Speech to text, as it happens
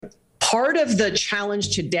Part of the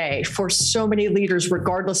challenge today for so many leaders,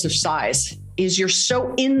 regardless of size, is you're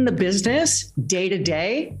so in the business day to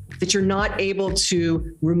day that you're not able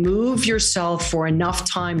to remove yourself for enough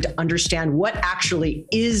time to understand what actually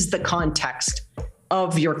is the context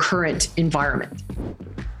of your current environment.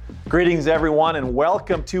 Greetings, everyone, and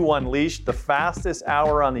welcome to Unleashed, the fastest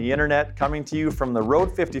hour on the internet, coming to you from the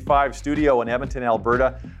Road 55 studio in Edmonton,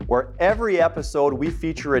 Alberta, where every episode we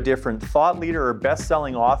feature a different thought leader or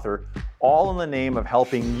best-selling author, all in the name of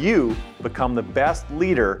helping you become the best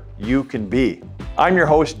leader you can be. I'm your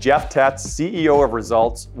host, Jeff Tetz, CEO of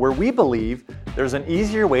Results, where we believe there's an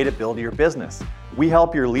easier way to build your business. We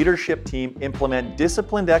help your leadership team implement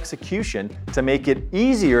disciplined execution to make it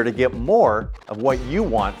easier to get more of what you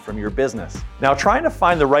want from your business. Now, trying to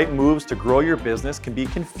find the right moves to grow your business can be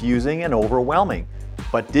confusing and overwhelming.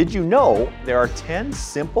 But did you know there are 10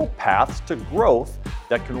 simple paths to growth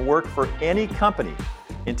that can work for any company?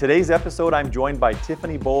 In today's episode, I'm joined by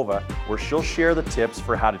Tiffany Bova, where she'll share the tips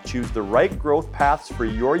for how to choose the right growth paths for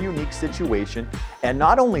your unique situation. And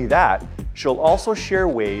not only that, she'll also share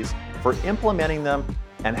ways for implementing them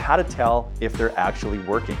and how to tell if they're actually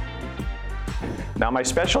working. Now, my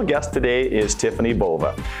special guest today is Tiffany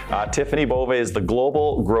Bova. Tiffany Bova is the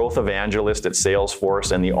global growth evangelist at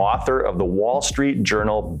Salesforce and the author of the Wall Street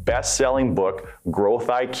Journal best-selling book, Growth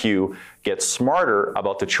IQ: Get Smarter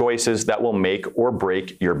About the Choices That Will Make or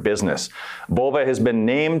Break Your Business. Bova has been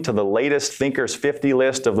named to the latest Thinkers 50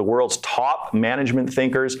 list of the world's top management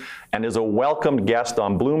thinkers and is a welcomed guest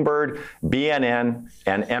on Bloomberg, BNN,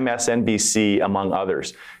 and MSNBC, among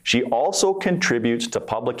others. She also contributes to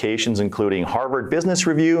publications including Harvard Business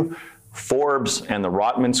Review, Forbes, and the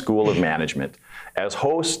Rotman School of Management. As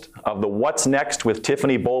host of the What's Next with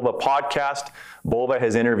Tiffany Bova podcast, Bova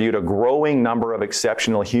has interviewed a growing number of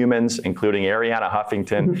exceptional humans, including Arianna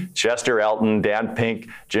Huffington, Chester Elton, Dan Pink,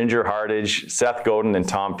 Ginger Hardage, Seth Godin, and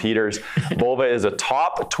Tom Peters. Bova is a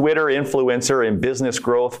top Twitter influencer in business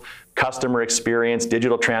growth, customer experience,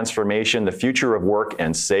 digital transformation, the future of work,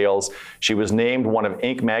 and sales. She was named one of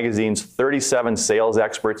Inc. magazine's 37 sales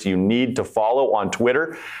experts you need to follow on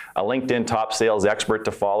Twitter, a LinkedIn top sales expert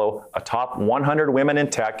to follow, a top 100 women in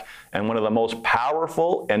tech, and one of the most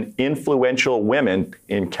powerful and influential women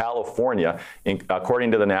in California, according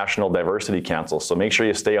to the National Diversity Council. So make sure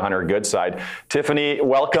you stay on her good side. Tiffany,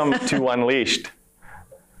 welcome to Unleashed.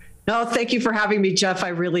 No, thank you for having me, Jeff. I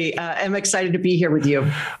really am excited to be here with you.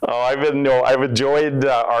 Oh, I've enjoyed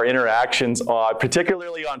our interactions,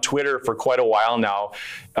 particularly on Twitter, for quite a while now.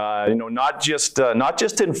 Not just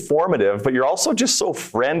informative, but you're also just so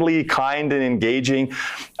friendly, kind, and engaging.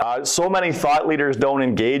 So many thought leaders don't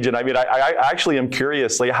engage, and I actually am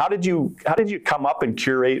curious. Like, how did you come up and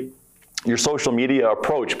curate your social media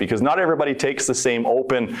approach? Because not everybody takes the same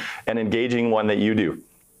open and engaging one that you do.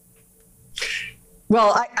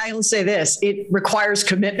 Well, I'll say this, it requires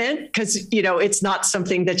commitment because, it's not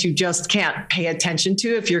something that you just can't pay attention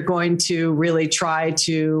to if you're going to really try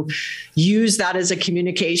to use that as a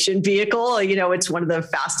communication vehicle. It's one of the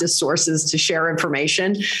fastest sources to share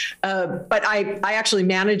information. But I actually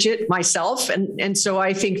manage it myself. And so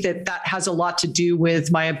I think that has a lot to do with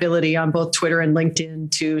my ability on both Twitter and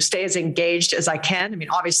LinkedIn to stay as engaged as I can.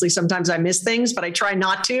 Obviously, sometimes I miss things, but I try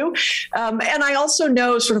not to. And I also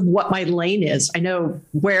know sort of what my lane is. I know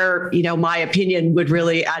where, my opinion would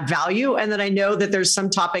really add value. And then I know that there's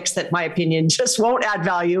some topics that my opinion just won't add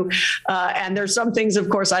value. And there's some things, of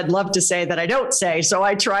course, I'd love to say that I don't say. So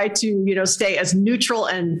I try to, stay as neutral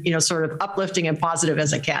and, sort of uplifting and positive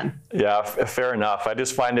as I can. Yeah, fair enough. I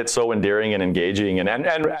just find it so endearing and engaging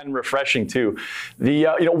and refreshing too.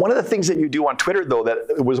 One of the things that you do on Twitter, though,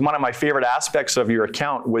 that was one of my favorite aspects of your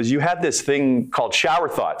account was you had this thing called Shower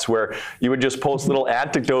Thoughts, where you would just post little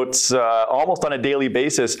anecdotes almost on a daily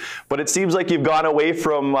basis, but it seems like you've gone away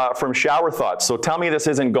from Shower Thoughts. So tell me this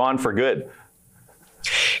isn't gone for good.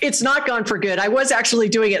 It's not gone for good. I was actually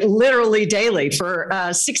doing it literally daily for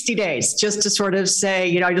 60 days, just to sort of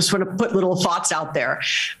say, I just want to put little thoughts out there.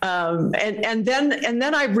 And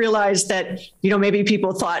then I realized that, maybe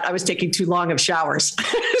people thought I was taking too long of showers.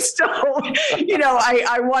 So,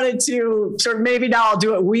 I wanted to sort of, maybe now I'll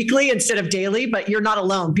do it weekly instead of daily, but you're not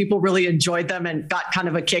alone. People really enjoyed them and got kind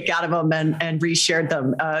of a kick out of them and reshared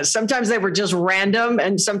them. Sometimes they were just random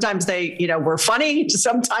and sometimes they, were funny.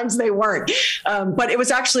 Sometimes they weren't. But it was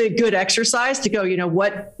actually a good exercise to go,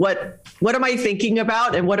 what am I thinking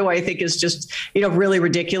about? And what do I think is just, really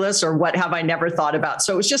ridiculous, or what have I never thought about?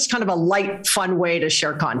 So it was just kind of a light, fun way to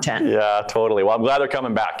share content. Yeah, totally. Well, I'm glad they're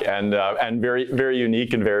coming back, and very, very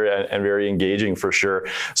unique and very engaging for sure.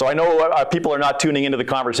 So I know people are not tuning into the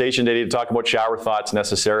conversation today to talk about shower thoughts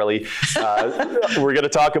necessarily. We're going to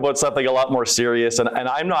talk about something a lot more serious, and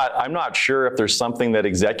I'm not sure if there's something that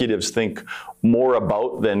executives think more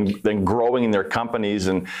about than growing in their companies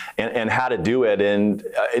and how to do it. And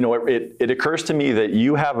it occurs to me that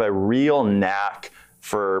you have a real knack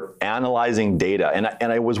for analyzing data,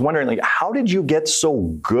 and I was wondering, like, how did you get so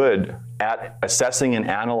good at assessing and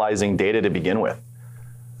analyzing data to begin with?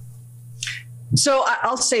 So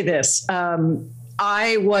I'll say this.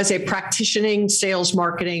 I was a practicing sales,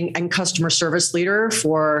 marketing, and customer service leader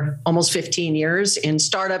for almost 15 years in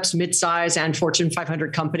startups, midsize, and Fortune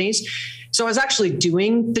 500 companies. So I was actually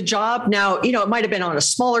doing the job. Now, it might have been on a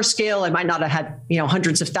smaller scale. I might not have had,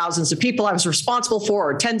 hundreds of thousands of people I was responsible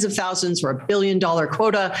for, or tens of thousands, or $1 billion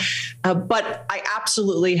quota. But I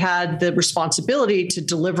absolutely had the responsibility to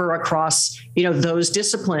deliver across, those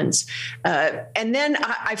disciplines. And then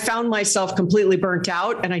I found myself completely burnt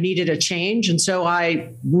out, and I needed a change. And so I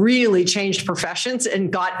really changed professions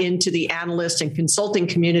and got into the analyst and consulting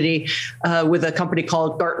community with a company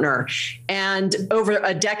called Gartner. And over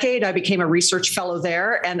a decade, I became a research fellow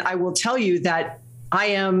there. And I will tell you that I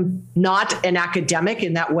am not an academic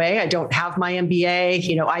in that way. I don't have my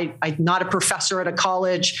MBA. I'm not a professor at a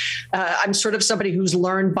college. I'm sort of somebody who's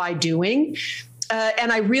learned by doing.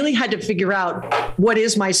 And I really had to figure out what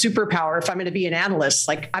is my superpower if I'm going to be an analyst.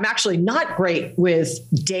 Like, I'm actually not great with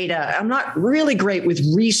data. I'm not really great with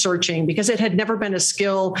researching because it had never been a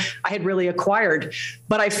skill I had really acquired.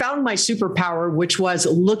 But I found my superpower, which was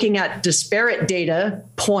looking at disparate data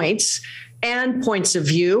points and points of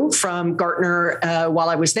view from Gartner while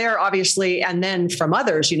I was there, obviously, and then from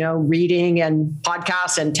others, reading and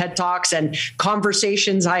podcasts and TED Talks and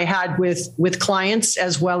conversations I had with clients,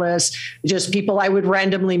 as well as just people I would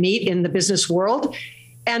randomly meet in the business world.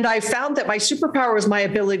 And I found that my superpower was my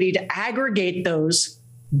ability to aggregate those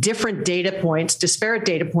different data points, disparate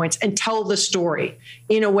data points, and tell the story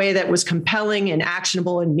in a way that was compelling and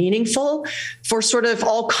actionable and meaningful for sort of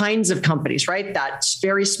all kinds of companies, right? That's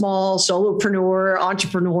very small, solopreneur,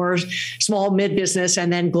 entrepreneurs, small, mid-business,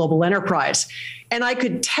 and then global enterprise. And I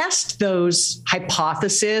could test those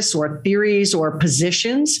hypotheses or theories or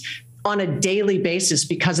positions on a daily basis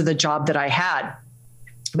because of the job that I had.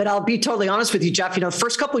 But I'll be totally honest with you, Jeff, the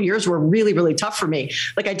first couple of years were really, really tough for me.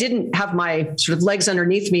 Like, I didn't have my sort of legs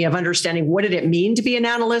underneath me of understanding what did it mean to be an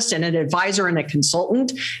analyst and an advisor and a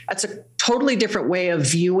consultant. That's a totally different way of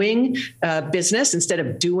viewing business instead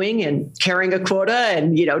of doing and carrying a quota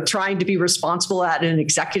and, trying to be responsible at an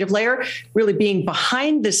executive layer, really being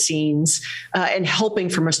behind the scenes and helping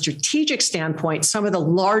from a strategic standpoint, some of the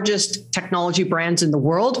largest technology brands in the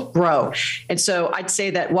world grow. And so I'd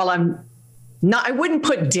say that while I wouldn't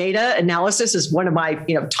put data analysis as one of my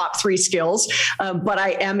top 3 skills, but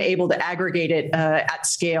I am able to aggregate it at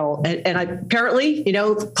scale. And apparently,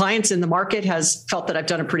 clients in the market has felt that I've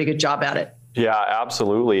done a pretty good job at it. Yeah,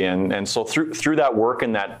 absolutely. And so through that work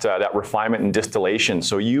and that refinement and distillation,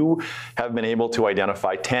 so you have been able to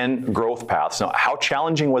identify 10 growth paths. Now, how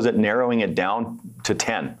challenging was it narrowing it down to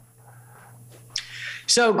 10?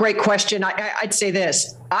 So great question. I'd say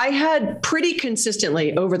this. I had pretty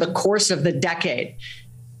consistently over the course of the decade,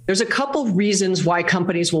 there's a couple reasons why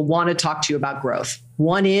companies will want to talk to you about growth.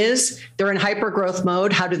 One is they're in hyper growth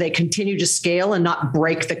mode. How do they continue to scale and not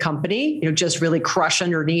break the company? Just really crush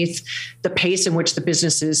underneath the pace in which the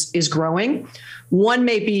business is growing. One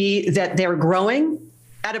may be that they're growing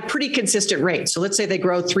at a pretty consistent rate. So let's say they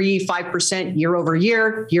grow 3-5% year over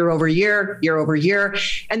year,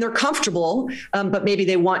 and they're comfortable, but maybe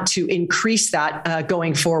they want to increase that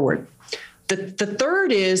going forward. The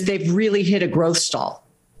third is they've really hit a growth stall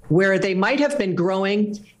where they might have been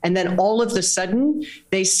growing and then all of a sudden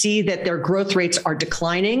they see that their growth rates are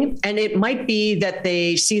declining. And it might be that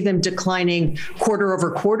they see them declining quarter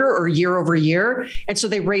over quarter or year over year. And so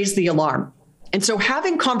they raise the alarm. And so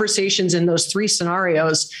having conversations in those 3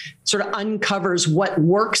 scenarios sort of uncovers what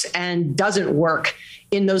works and doesn't work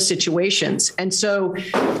in those situations. And so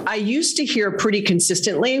I used to hear pretty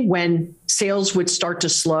consistently when sales would start to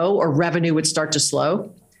slow or revenue would start to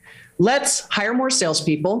slow, let's hire more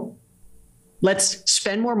salespeople. Let's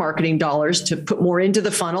spend more marketing dollars to put more into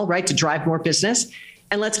the funnel, right, to drive more business.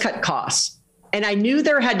 And let's cut costs. And I knew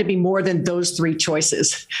there had to be more than those 3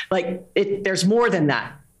 choices. There's more than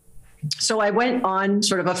that. So I went on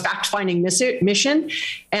sort of a fact-finding mission,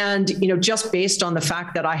 and just based on the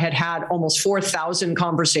fact that I had had almost 4,000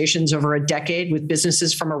 conversations over a decade with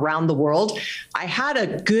businesses from around the world, I had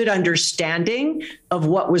a good understanding of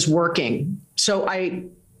what was working. So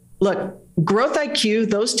Growth IQ,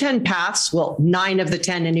 those 10 paths, well, 9 of the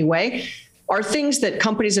 10 anyway, are things that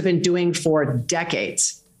companies have been doing for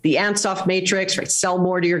decades. The Ansoff matrix, right? Sell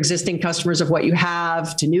more to your existing customers of what you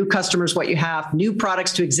have, to new customers what you have, new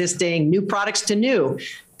products to existing, new products to new.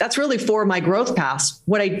 That's really 4 of my growth paths.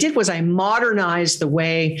 What I did was I modernized the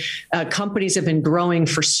way companies have been growing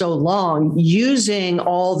for so long, using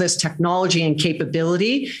all this technology and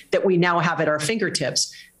capability that we now have at our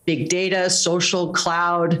fingertips. Big data, social,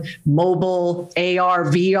 cloud, mobile, AR,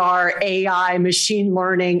 VR, AI, machine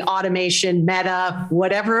learning, automation, meta,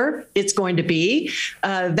 whatever it's going to be.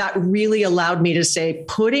 That really allowed me to say,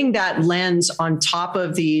 putting that lens on top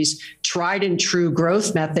of these tried and true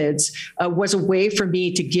growth methods was a way for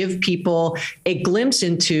me to give people a glimpse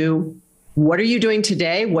into what are you doing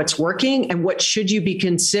today, what's working, and what should you be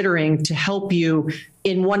considering to help you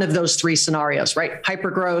in one of those 3 scenarios, right?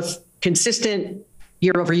 Hypergrowth, consistent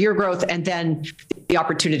year-over-year growth, and then the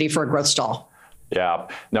opportunity for a growth stall. Yeah.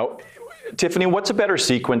 Now, Tiffany, what's a better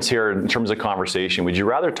sequence here in terms of conversation? Would you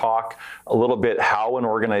rather talk a little bit how an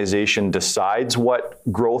organization decides what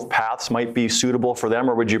growth paths might be suitable for them,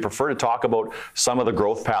 or would you prefer to talk about some of the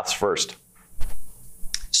growth paths first?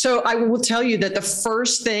 So I will tell you that the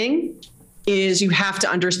first thing is you have to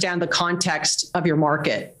understand the context of your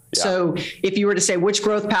market. Yeah. So if you were to say, which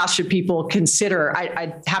growth path should people consider,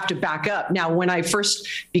 I'd have to back up. Now, when I first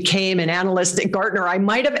became an analyst at Gartner, I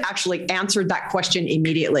might have actually answered that question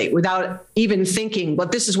immediately without even thinking, well,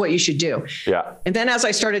 this is what you should do. Yeah. And then as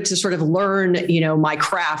I started to sort of learn, my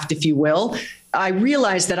craft, if you will, I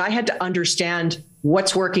realized that I had to understand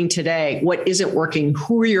what's working today, what isn't working,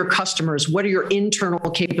 who are your customers, what are your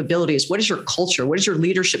internal capabilities, what is your culture, what is your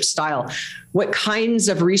leadership style, what kinds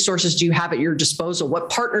of resources do you have at your disposal, what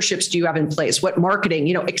partnerships do you have in place, what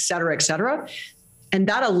marketing, et cetera, et cetera. And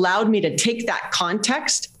that allowed me to take that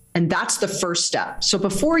context, and that's the first step. So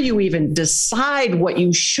before you even decide what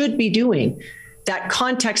you should be doing, that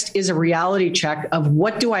context is a reality check of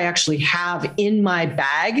what do I actually have in my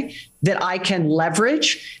bag that I can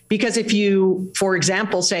leverage. Because if you, for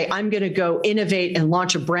example, say, I'm going to go innovate and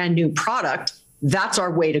launch a brand new product, that's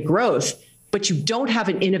our way to growth. But you don't have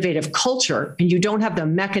an innovative culture and you don't have the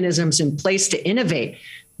mechanisms in place to innovate.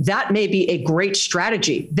 That may be a great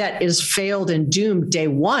strategy that is failed and doomed day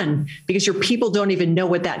one because your people don't even know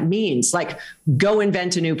what that means. Like, go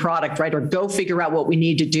invent a new product, right? Or go figure out what we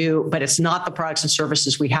need to do, but it's not the products and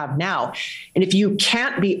services we have now. And if you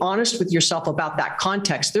can't be honest with yourself about that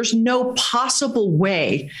context, there's no possible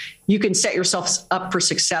way you can set yourself up for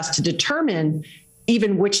success to determine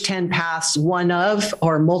even which 10 paths, one of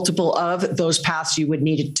or multiple of those paths you would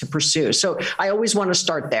need to pursue. So I always want to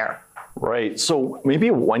start there. Right. So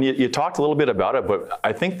maybe when you talked a little bit about it, but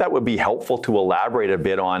I think that would be helpful to elaborate a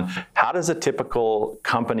bit on how does a typical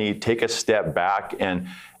company take a step back and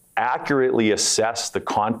accurately assess the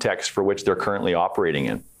context for which they're currently operating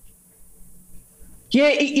in?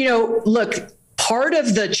 Yeah, look, part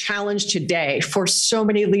of the challenge today for so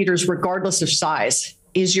many leaders, regardless of size,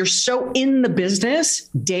 is you're so in the business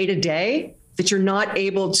day to day that you're not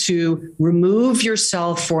able to remove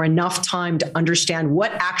yourself for enough time to understand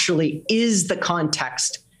what actually is the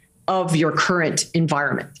context of your current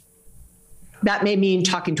environment. That may mean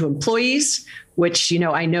talking to employees, which,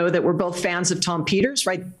 I know that we're both fans of Tom Peters,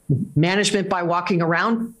 right? Management by walking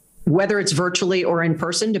around, whether it's virtually or in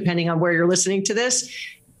person, depending on where you're listening to this.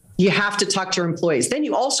 You have to talk to your employees. Then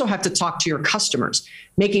you also have to talk to your customers,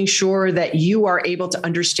 making sure that you are able to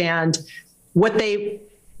understand what they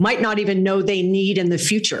might not even know they need in the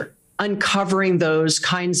future, uncovering those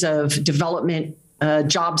kinds of development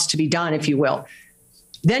jobs to be done, if you will.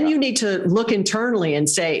 Then you need to look internally and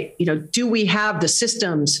say, do we have the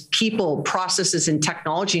systems, people, processes, and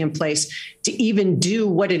technology in place to even do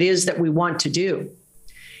what it is that we want to do?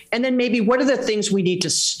 And then maybe what are the things we need to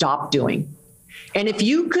stop doing? And if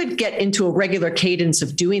you could get into a regular cadence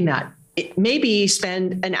of doing that, maybe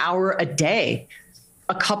spend an hour a day,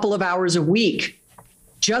 a couple of hours a week,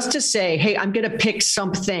 just to say, hey, I'm going to pick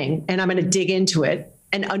something and I'm going to dig into it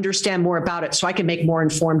and understand more about it so I can make more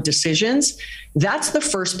informed decisions. That's the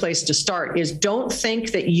first place to start. Is don't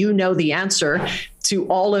think that you know the answer to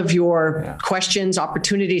all of your questions,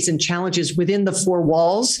 opportunities, and challenges within the 4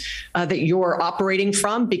 walls that you're operating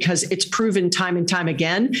from, because it's proven time and time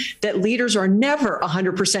again that leaders are never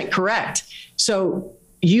 100% correct. So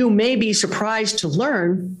you may be surprised to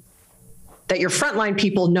learn that your frontline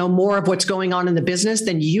people know more of what's going on in the business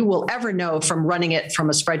than you will ever know from running it from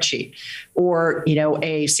a spreadsheet or,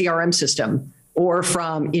 a CRM system or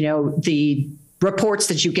from, the reports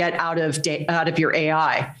that you get out of your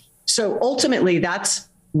AI. So ultimately, that's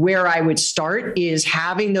where I would start, is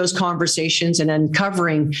having those conversations and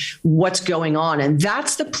uncovering what's going on. And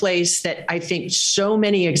that's the place that I think so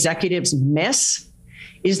many executives miss,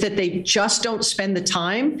 is that they just don't spend the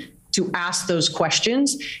time to ask those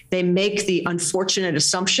questions. They make the unfortunate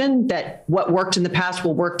assumption that what worked in the past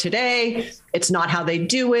will work today. It's not how they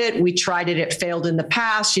do it. We tried it, it failed in the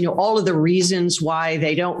past. All of the reasons why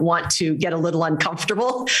they don't want to get a little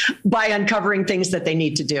uncomfortable by uncovering things that they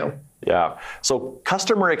need to do. Yeah. So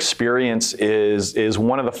customer experience is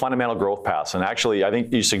one of the fundamental growth paths. And actually, I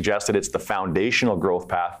think you suggested it's the foundational growth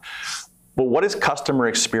path. But what does customer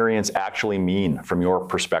experience actually mean from your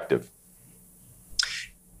perspective?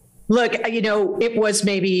 Look, it was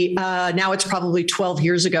maybe, now it's probably 12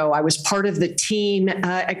 years ago, I was part of the team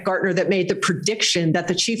at Gartner that made the prediction that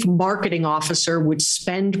the chief marketing officer would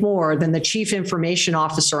spend more than the chief information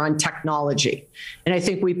officer on technology. And I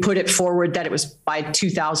think we put it forward that it was by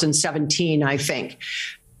 2017, I think.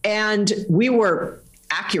 And we were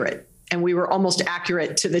accurate, and we were almost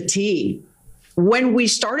accurate to the T. When we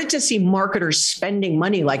started to see marketers spending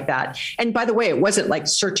money like that, and by the way, it wasn't like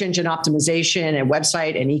search engine optimization and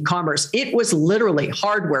website and e-commerce. It was literally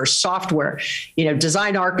hardware, software,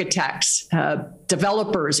 design architects,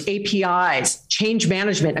 developers, APIs, change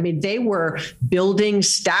management. I mean, they were building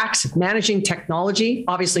stacks, managing technology,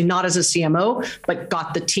 obviously not as a CMO, but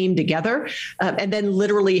got the team together, and then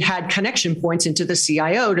literally had connection points into the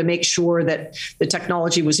CIO to make sure that the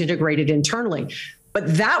technology was integrated internally.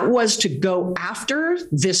 But that was to go after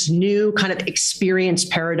this new kind of experience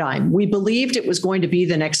paradigm. We believed it was going to be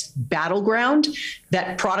the next battleground,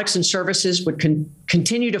 that products and services would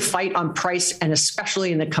continue to fight on price, and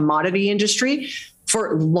especially in the commodity industry,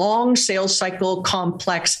 for long sales cycle,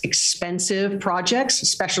 complex, expensive projects,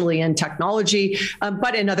 especially in technology,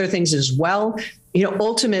 but in other things as well.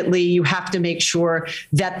 Ultimately, you have to make sure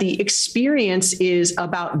that the experience is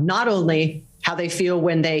about not only how they feel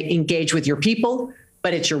when they engage with your people,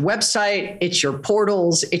 but it's your website, it's your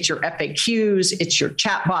portals, it's your FAQs, it's your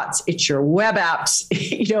chatbots, it's your web apps,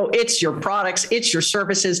 it's your products, it's your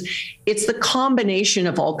services. It's the combination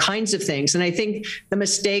of all kinds of things. And I think the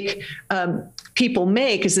mistake people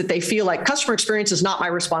make is that they feel like customer experience is not my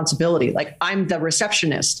responsibility. Like I'm the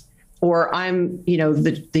receptionist, or I'm,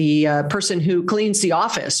 the person who cleans the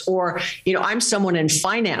office, or, I'm someone in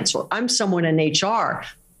finance, or I'm someone in HR.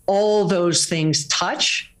 All those things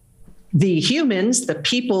touch the humans, the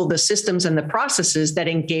people, the systems, and the processes that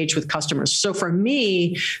engage with customers. So for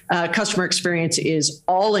me, customer experience is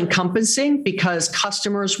all encompassing, because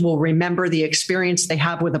customers will remember the experience they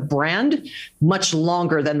have with a brand much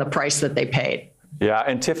longer than the price that they paid. Yeah,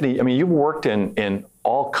 and Tiffany, you've worked in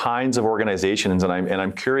all kinds of organizations, and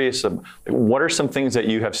I'm curious, what are some things that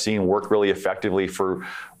you have seen work really effectively for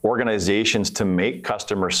organizations to make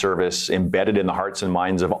customer service embedded in the hearts and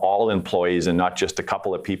minds of all employees and not just a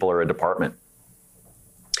couple of people or a department?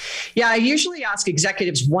 Yeah, I usually ask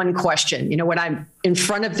executives one question. When I'm in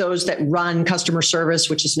front of those that run customer service,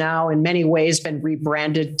 which is now in many ways been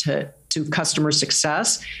rebranded to customer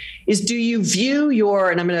success, is do you view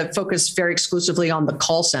and I'm going to focus very exclusively on the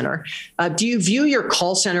call center, do you view your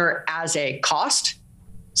call center as a cost?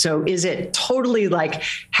 So is it totally like,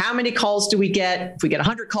 how many calls do we get? If we get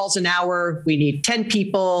 100 calls an hour, we need 10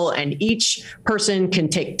 people, and each person can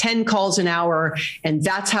take 10 calls an hour, and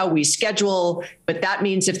that's how we schedule. But that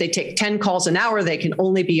means if they take 10 calls an hour, they can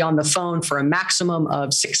only be on the phone for a maximum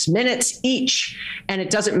of 6 minutes each. And it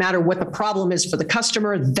doesn't matter what the problem is for the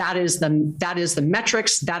customer. That is the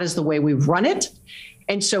metrics. That is the way we run it.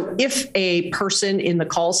 And so if a person in the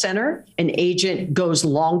call center, an agent, goes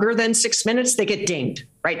longer than 6 minutes, they get dinged,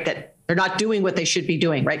 right? That they're not doing what they should be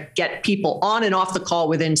doing, right? Get people on and off the call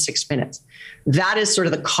within 6 minutes. That is sort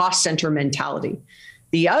of the cost center mentality.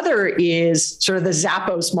 The other is sort of the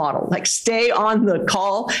Zappos model, like stay on the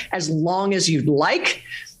call as long as you'd like,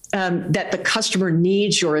 that the customer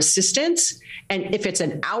needs your assistance. And if it's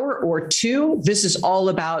an hour or two, this is all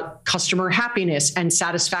about customer happiness and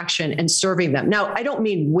satisfaction and serving them. Now, I don't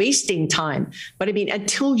mean wasting time, but I mean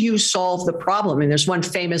until you solve the problem. And there's one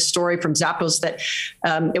famous story from Zappos that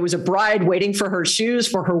it was a bride waiting for her shoes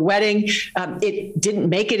for her wedding. It didn't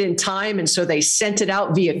make it in time, and so they sent it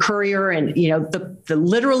out via courier. And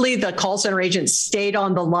literally the call center agent stayed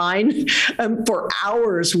on the line for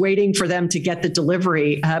hours waiting for them to get the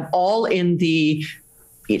delivery, all in the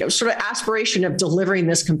sort of aspiration of delivering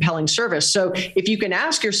this compelling service. So if you can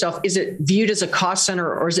ask yourself, is it viewed as a cost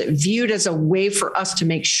center, or is it viewed as a way for us to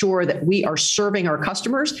make sure that we are serving our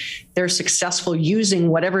customers, they're successful using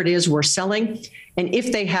whatever it is we're selling? And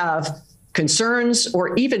if they have concerns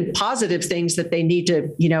or even positive things that they need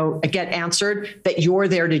to, get answered, that you're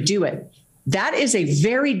there to do it. That is a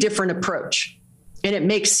very different approach. And it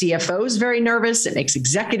makes CFOs very nervous. It makes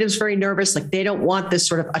executives very nervous. Like, they don't want this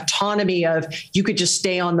sort of autonomy of, you could just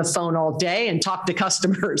stay on the phone all day and talk to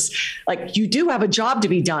customers. Like, you do have a job to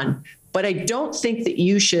be done, but I don't think that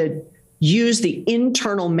you should use the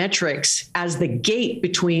internal metrics as the gate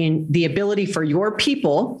between the ability for your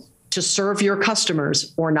people to serve your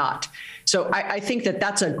customers or not. So I think that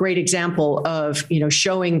that's a great example of,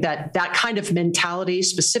 showing that kind of mentality,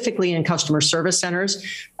 specifically in customer service centers,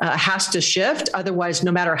 has to shift. Otherwise,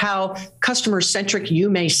 no matter how customer-centric you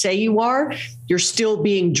may say you are, you're still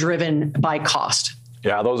being driven by cost.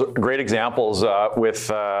 Yeah, those are great examples with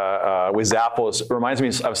Zappos. It reminds me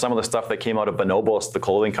of some of the stuff that came out of Bonobos, the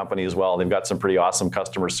clothing company, as well. They've got some pretty awesome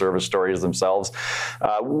customer service stories themselves.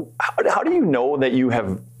 How do you know that you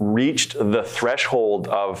have reached the threshold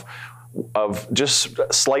of just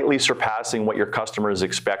slightly surpassing what your customers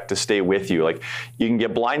expect to stay with you? Like, you can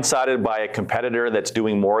get blindsided by a competitor that's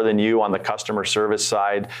doing more than you on the customer service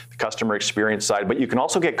side, the customer experience side, but you can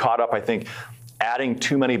also get caught up, I think, adding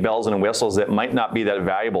too many bells and whistles that might not be that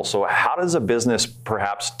valuable. So how does a business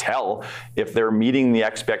perhaps tell if they're meeting the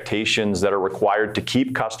expectations that are required to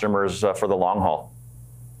keep customers for the long haul?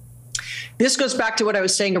 This goes back to what I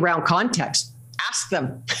was saying around context. Ask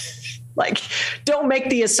them. Like, don't make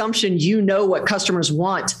the assumption what customers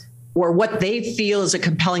want or what they feel is a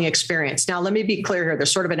compelling experience. Now, let me be clear here.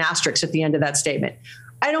 There's sort of an asterisk at the end of that statement.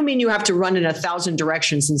 I don't mean you have to run in 1,000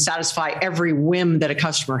 directions and satisfy every whim that a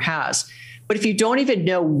customer has. But if you don't even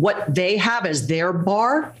know what they have as their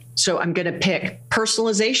bar, so I'm going to pick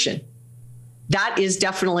personalization. That is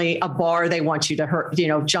definitely a bar they want you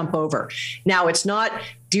to jump over. Now, it's not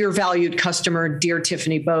dear valued customer, dear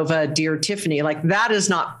Tiffany Bova, dear Tiffany. Like, that is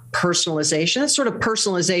not personalization. That's sort of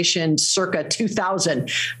personalization circa 2000.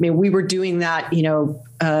 I mean, we were doing that,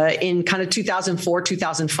 in kind of 2004,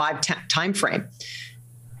 2005 timeframe.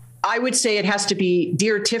 I would say it has to be,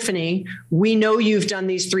 dear Tiffany, we know you've done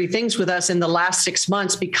these 3 things with us in the last 6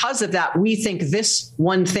 months. Because of that, we think this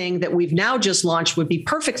one thing that we've now just launched would be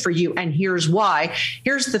perfect for you. And here's why.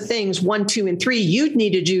 Here's the things 1, 2, and 3 you'd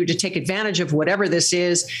need to do to take advantage of whatever this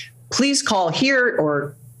is. Please call here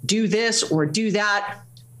or do this or do that.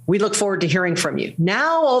 We look forward to hearing from you.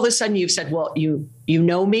 Now, all of a sudden you've said, well, you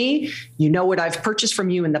know me, you know what I've purchased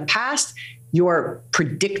from you in the past. You're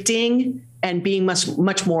predicting and being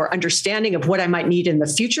much more understanding of what I might need in the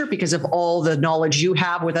future because of all the knowledge you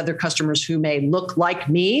have with other customers who may look like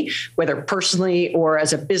me, whether personally or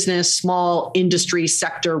as a business, small industry,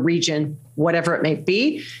 sector, region, whatever it may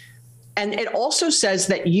be. And it also says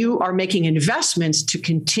that you are making investments to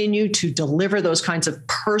continue to deliver those kinds of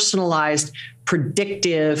personalized,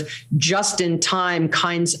 predictive, just-in-time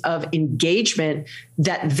kinds of engagement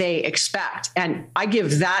that they expect. And I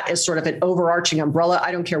give that as sort of an overarching umbrella.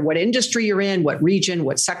 I don't care what industry you're in, what region,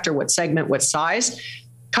 what sector, what segment, what size.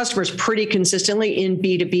 Customers pretty consistently in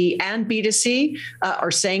B2B and B2C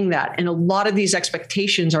are saying that. And a lot of these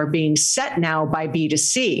expectations are being set now by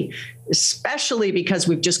B2C, especially because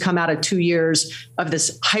we've just come out of 2 years of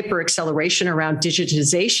this hyper acceleration around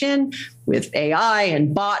digitization with AI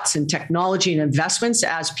and bots and technology and investments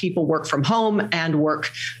as people work from home and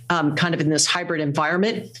work kind of in this hybrid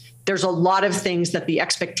environment. There's a lot of things that the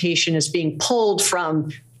expectation is being pulled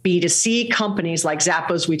from B2C companies like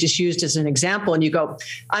Zappos, we just used as an example. And you go,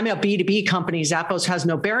 I'm a B2B company. Zappos has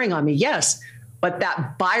no bearing on me. Yes, but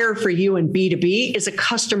that buyer for you in B2B is a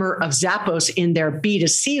customer of Zappos in their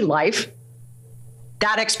B2C life.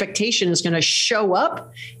 That expectation is going to show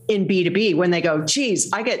up in B2B when they go,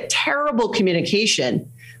 geez, I get terrible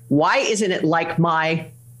communication. Why isn't it like my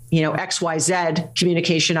XYZ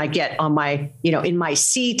communication I get on my, in my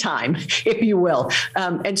C time, if you will.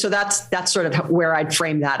 And so that's sort of where I'd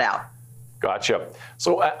frame that out. Gotcha.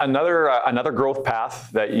 So another growth path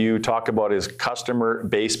that you talk about is customer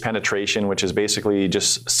base penetration, which is basically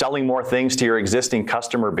just selling more things to your existing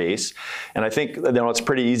customer base. And I think it's a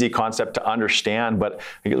pretty easy concept to understand. But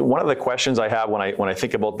one of the questions I have when I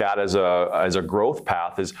think about that as a growth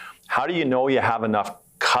path is, how do you know you have enough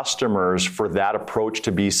customers for that approach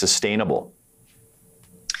to be sustainable?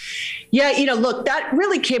 Yeah, look, that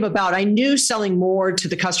really came about. I knew selling more to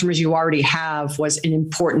the customers you already have was an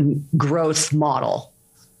important growth model,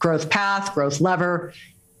 growth path, growth lever.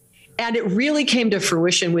 And it really came to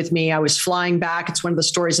fruition with me. I was flying back. It's one of the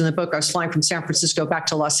stories in the book. I was flying from San Francisco back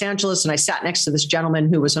to Los Angeles, and I sat next to this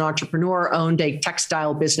gentleman who was an entrepreneur, owned a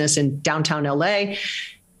textile business in downtown LA.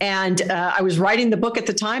 And I was writing the book at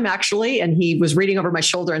the time, actually, and he was reading over my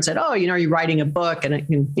shoulder and said, "Oh, are you writing a book?"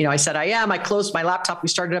 And I said, "I am." I closed my laptop. We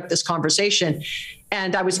started up this conversation.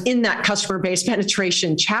 And I was in that customer base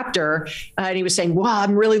penetration chapter, and he was saying, "Well,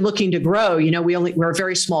 I'm really looking to grow. We're a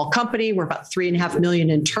very small company. We're about $3.5 million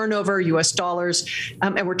in turnover, US dollars,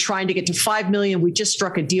 and we're trying to get to 5 million. We just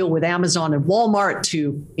struck a deal with Amazon and Walmart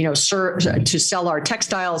to sell our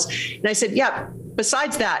textiles." And I said, "Yeah.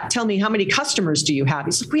 Besides that, tell me, how many customers do you have?"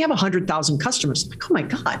 He's like, "We have 100,000 customers." I'm like, "Oh my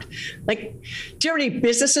God! Like, do you have any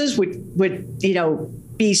businesses would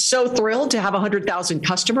be so thrilled to have 100,000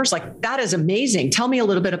 customers? Like, that is amazing. Tell me a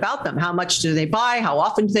little bit about them. How much do they buy? How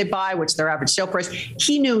often do they buy? What's their average sale price?"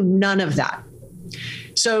 He knew none of that.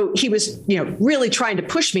 So he was, really trying to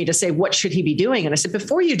push me to say, what should he be doing? And I said,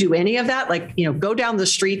 before you do any of that, go down the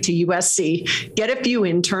street to USC, get a few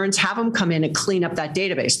interns, have them come in and clean up that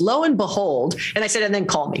database. Lo and behold, and I said, and then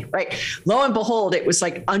call me, right? Lo and behold, it was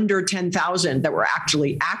like under 10,000 that were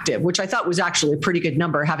actually active, which I thought was actually a pretty good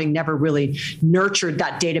number, having never really nurtured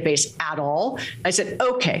that database at all. I said,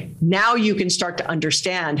 okay, now you can start to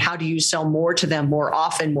understand how do you sell more to them more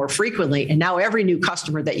often, more frequently. And now every new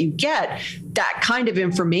customer that you get, that kind of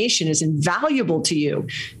information is invaluable to you,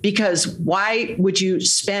 because why would you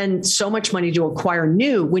spend so much money to acquire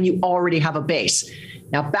new when you already have a base?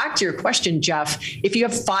 Now, back to your question, Jeff, if you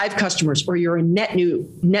have 5 customers or you're a net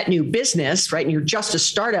new business, right, and you're just a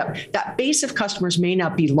startup, that base of customers may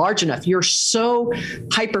not be large enough. You're so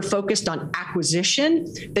hyper-focused on acquisition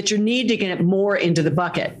that you need to get more into the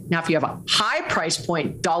bucket. Now, if you have a high price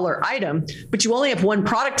point dollar item, but you only have one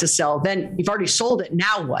product to sell, then you've already sold it.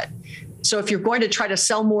 Now what? So if you're going to try to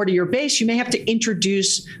sell more to your base, you may have to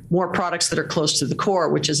introduce more products that are close to the core,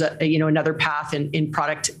 which is another path in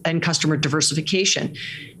product and customer diversification.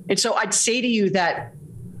 And so I'd say to you that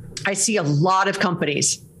I see a lot of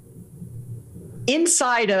companies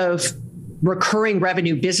inside of recurring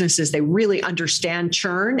revenue businesses. They really understand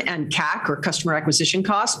churn and CAC, or customer acquisition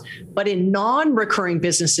costs. But in non-recurring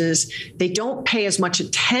businesses, they don't pay as much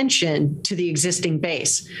attention to the existing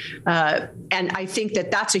base. And I think that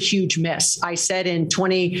that's a huge miss. I said in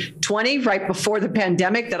 2020, right before the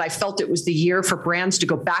pandemic, that I felt it was the year for brands to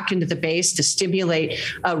go back into the base to stimulate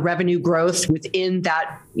revenue growth within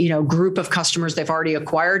that group of customers they've already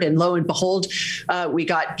acquired. And lo and behold, we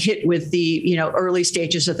got hit with the early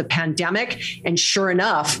stages of the pandemic. And sure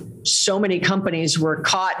enough, so many companies were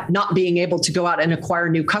caught not being able to go out and acquire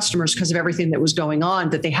new customers because of everything that was going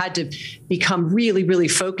on, that they had to become really, really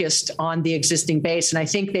focused on the existing base. And I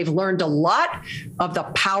think they've learned a lot of the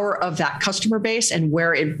power of that customer base and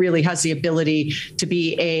where it really has the ability to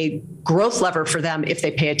be a growth lever for them if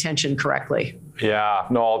they pay attention correctly. Yeah,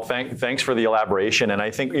 no, thanks for the elaboration. And I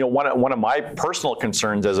think one of my personal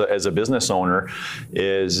concerns as a business owner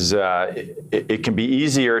is it can be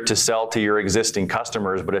easier to sell to your existing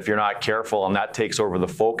customers, but if you're not careful and that takes over the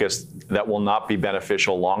focus, that will not be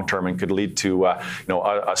beneficial long term and could lead to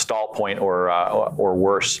a stall point or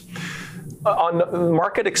worse. On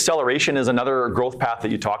market acceleration is another growth path that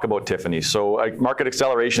you talk about, Tiffany. So market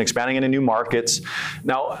acceleration, expanding into new markets.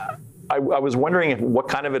 Now, I was wondering what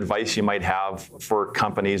kind of advice you might have for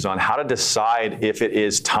companies on how to decide if it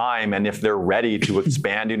is time and if they're ready to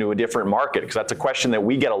expand into a different market, because that's a question that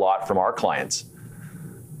we get a lot from our clients.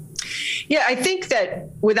 Yeah, I think that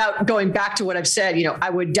without going back to what I've said, I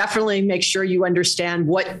would definitely make sure you understand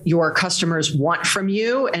what your customers want from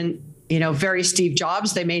you. And, very Steve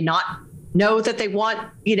Jobs, they may not know that they want,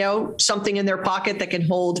 something in their pocket that can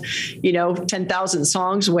hold, 10,000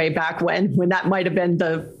 songs way back when that might have been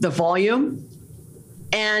the volume.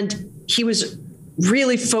 And he was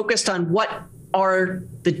really focused on what are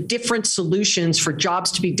the different solutions for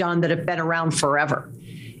jobs to be done that have been around forever.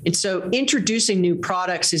 And so introducing new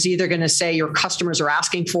products is either going to say your customers are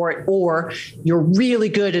asking for it, or you're really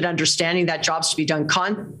good at understanding that jobs to be done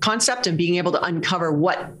concept and being able to uncover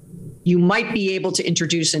what you might be able to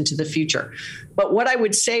introduce into the future. But what I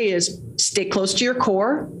would say is stay close to your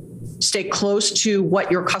core, stay close to what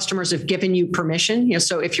your customers have given you permission.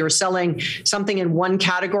 So if you're selling something in one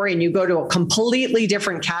category and you go to a completely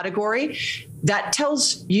different category, that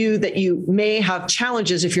tells you that you may have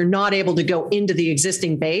challenges if you're not able to go into the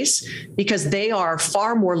existing base, because they are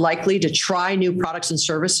far more likely to try new products and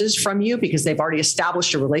services from you because they've already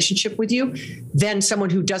established a relationship with you than someone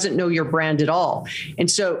who doesn't know your brand at all. And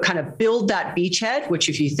so kind of build that beachhead, which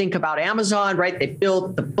if you think about Amazon, right, they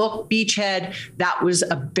built the book beachhead. That was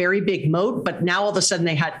a very big moat, but now all of a sudden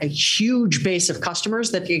they had a huge base of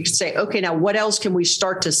customers that you could say, okay, now what else can we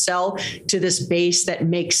start to sell to this base that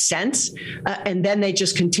makes sense? And then they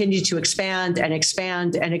just continue to expand and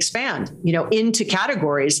expand and expand, into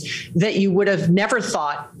categories that you would have never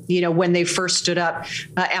thought, when they first stood up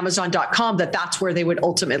Amazon.com, that's where they would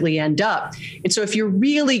ultimately end up. And so if you're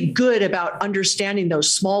really good about understanding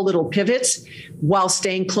those small little pivots while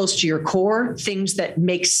staying close to your core, things that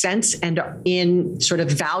make sense and are in sort of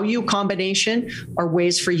value combination are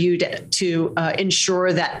ways for you to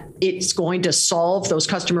ensure that it's going to solve those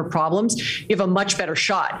customer problems. You have a much better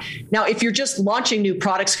shot. Now, if you're just launching new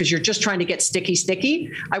products because you're just trying to get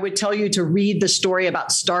sticky, I would tell you to read the story about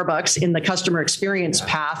Starbucks in the customer experience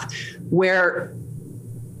path, where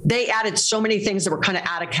they added so many things that were kind of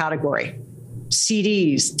out of category.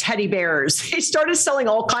 CDs, teddy bears. They started selling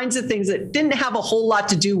all kinds of things that didn't have a whole lot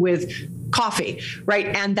to do with coffee, right?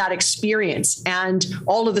 And that experience. And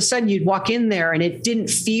all of a sudden you'd walk in there and it didn't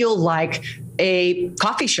feel like a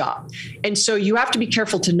coffee shop. And so you have to be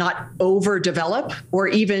careful to not overdevelop, or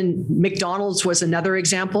even McDonald's was another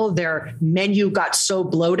example. Their menu got so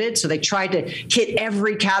bloated. So they tried to hit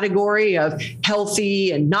every category of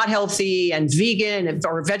healthy and not healthy and vegan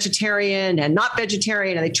or vegetarian and not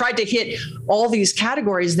vegetarian. And they tried to hit all these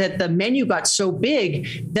categories that the menu got so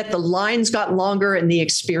big that the lines got longer and the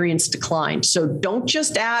experience declined. So don't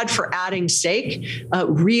just add for adding's sake.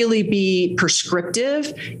 Really be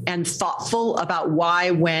prescriptive and thoughtful about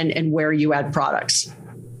why, when, and where you add products.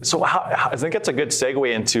 So I think it's a good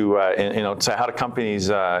segue into to how do companies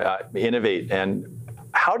innovate, and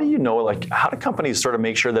how do you know, how do companies sort of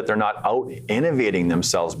make sure that they're not out innovating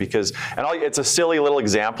themselves? Because, it's a silly little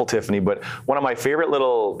example, Tiffany, but one of my favorite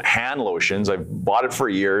little hand lotions, I've bought it for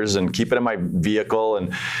years and keep it in my vehicle.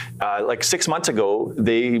 And 6 months ago,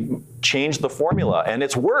 they changed the formula and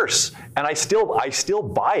it's worse. And I still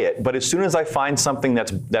buy it. But as soon as I find something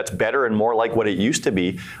that's better and more like what it used to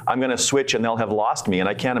be, I'm going to switch and they'll have lost me. And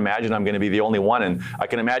I can't imagine I'm going to be the only one. And I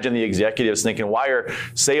can imagine the executives thinking, why are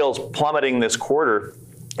sales plummeting this quarter?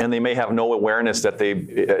 And they may have no awareness that they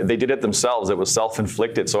did it themselves. It was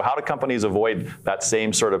self-inflicted. So how do companies avoid that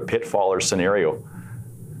same sort of pitfall or scenario?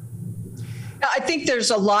 I think there's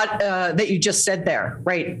a lot that you just said there,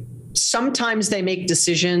 right? Sometimes they make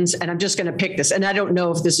decisions, and I'm just going to pick this, and I don't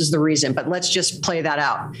know if this is the reason, but let's just play that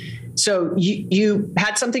out. So you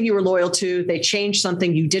had something you were loyal to, they changed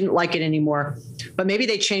something, you didn't like it anymore, but maybe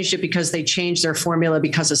they changed it because they changed their formula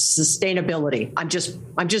because of sustainability. I'm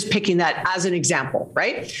just picking that as an example,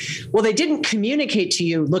 right? Well, they didn't communicate to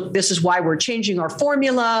you, look, this is why we're changing our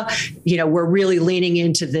formula. We're really leaning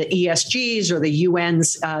into the ESGs or the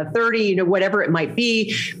UN's 30, whatever it might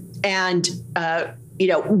be. And,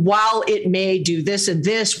 while it may do this and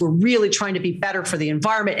this, we're really trying to be better for the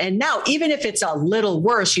environment. And now, even if it's a little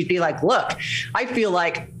worse, you'd be like, look, I feel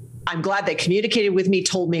like I'm glad they communicated with me,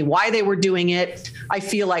 told me why they were doing it. I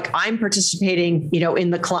feel like I'm participating,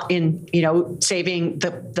 in saving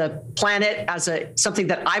the planet as something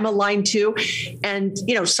that I'm aligned to. And,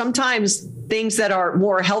 sometimes things that are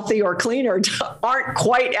more healthy or cleaner aren't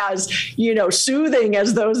quite as, soothing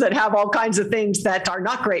as those that have all kinds of things that are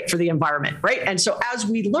not great for the environment, right? And so as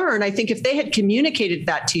we learn, I think if they had communicated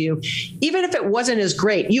that to you, even if it wasn't as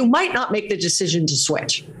great, you might not make the decision to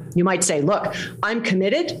switch. You might say, look, I'm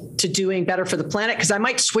committed to doing better for the planet, because I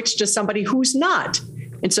might switch to somebody who's not.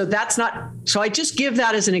 And so so I just give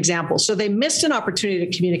that as an example. So they missed an opportunity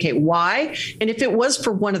to communicate why. And if it was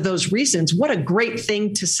for one of those reasons, what a great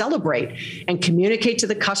thing to celebrate and communicate to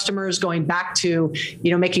the customers, going back to,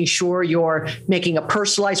 making sure you're making a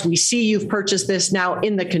personalized, we see you've purchased this. Now,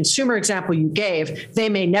 in the consumer example you gave, they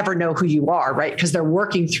may never know who you are, right? Because they're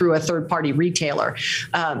working through a third-party retailer.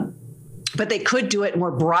 But they could do it more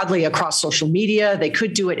broadly across social media. They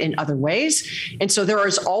could do it in other ways. And so there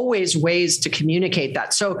is always ways to communicate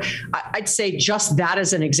that. So I'd say just that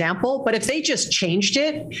as an example. But if they just changed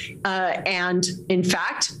it, and in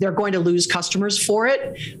fact, they're going to lose customers for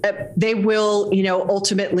it, they will,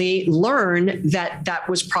 ultimately learn that that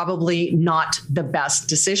was probably not the best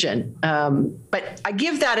decision. But I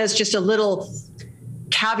give that as just a little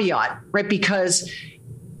caveat, right? Because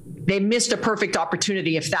they missed a perfect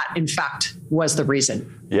opportunity if that, in fact, was the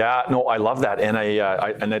reason. Yeah, no, I love that, and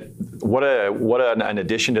what an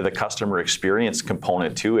addition to the customer experience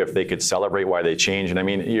component too. If they could celebrate why they changed, and I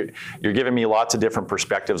mean, you're giving me lots of different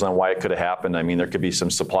perspectives on why it could have happened. I mean, there could be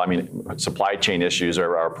some supply chain issues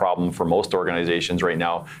are a problem for most organizations right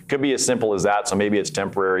now. Could be as simple as that. So maybe it's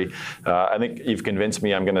temporary. I think you've convinced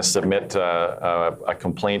me. I'm going to submit a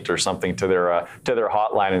complaint or something to their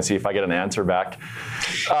hotline and see if I get an answer back.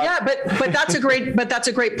 Yeah, but that's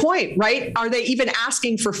a great point, right? Are they even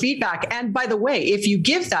asking for feedback? And by the way, if you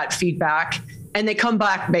give that feedback and they come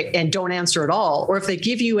back and don't answer at all, or if they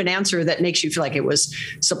give you an answer that makes you feel like it was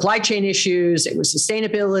supply chain issues, it was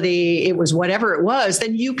sustainability, it was whatever it was,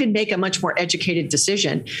 then you can make a much more educated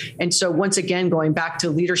decision. And so once again, going back to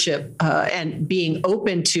leadership and being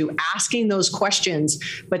open to asking those questions,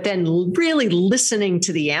 but then really listening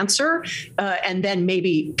to the answer and then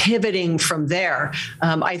maybe pivoting from there.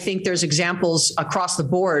 I think there's examples across the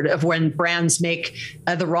board of when brands make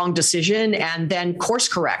the wrong decision and then course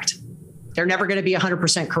correct. They're never going to be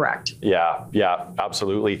 100% correct. Yeah,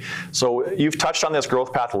 absolutely. So you've touched on this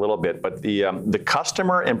growth path a little bit, but the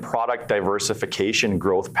customer and product diversification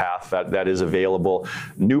growth path that is available,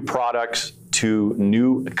 new products to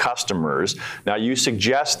new customers. Now, you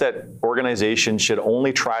suggest that organizations should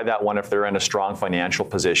only try that one if they're in a strong financial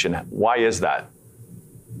position. Why is that?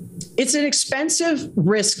 It's an expensive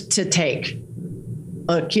risk to take.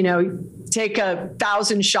 Look, take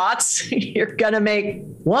 1,000 shots, you're going to make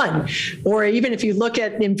one. Or even if you look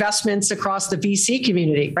at investments across the VC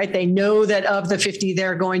community, right? They know that of the 50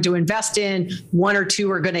 they're going to invest in, 1 or 2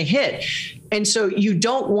 are going to hit. And so you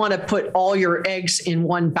don't want to put all your eggs in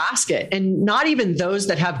one basket, and not even those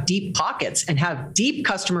that have deep pockets and have deep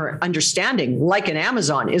customer understanding, like an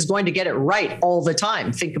Amazon, is going to get it right all the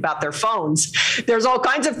time. Think about their phones. There's all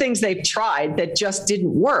kinds of things they've tried that just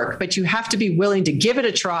didn't work, but you have to be willing to give it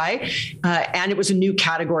a try. And it was a new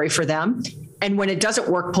category for them. And when it doesn't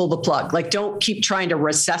work, pull the plug. Like, don't keep trying to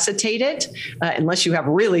resuscitate it unless you have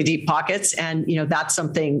really deep pockets. And, that's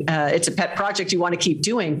something, it's a pet project you want to keep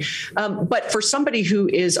doing. But for somebody who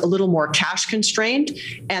is a little more cash constrained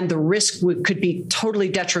and the risk could be totally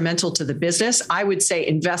detrimental to the business, I would say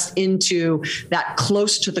invest into that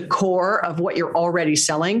close to the core of what you're already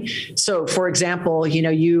selling. So, for example,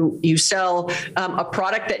 you sell a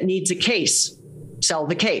product that needs a case. Sell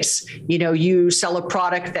the case. You sell a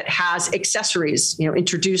product that has accessories,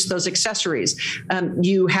 introduce those accessories.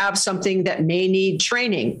 You have something that may need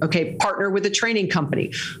training. Okay, partner with a training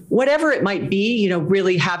company. Whatever it might be,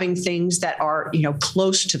 really having things that are,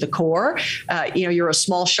 close to the core. You're a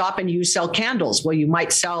small shop and you sell candles. Well, you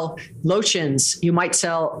might sell lotions, you might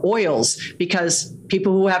sell oils, because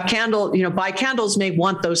people who have buy candles may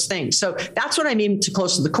want those things. So that's what I mean to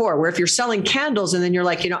close to the core, where if you're selling candles and then you're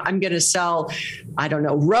like, I'm going to sell, I don't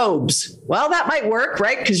know, robes. Well, that might work,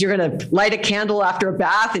 right? Because you're going to light a candle after a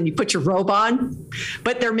bath and you put your robe on.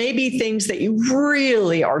 But there may be things that you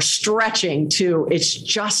really are stretching to, it's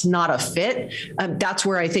just not a fit. That's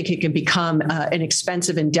where I think it can become an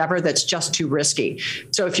expensive endeavor that's just too risky.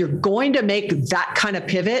 So if you're going to make that kind of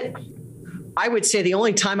pivot, I would say the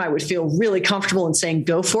only time I would feel really comfortable in saying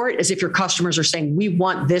go for it is if your customers are saying, we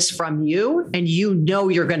want this from you, and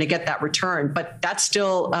you're going to get that return. But that's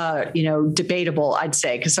still, debatable, I'd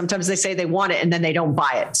say, because sometimes they say they want it and then they don't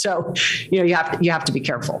buy it. So, you have to be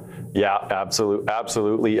careful. Yeah,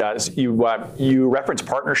 absolutely. You referenced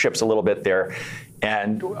partnerships a little bit there.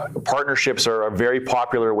 And partnerships are a very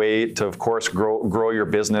popular way to, of course, grow your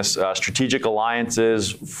business. Strategic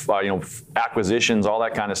alliances, acquisitions, all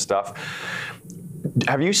that kind of stuff.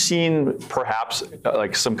 Have you seen perhaps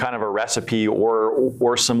like some kind of a recipe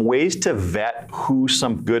or some ways to vet who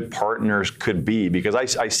some good partners could be? Because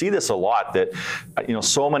I see this a lot, that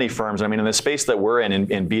so many firms, in the space that we're in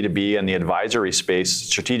B2B and the advisory space,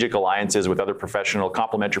 strategic alliances with other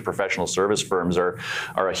complementary professional service firms are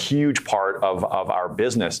a huge part of our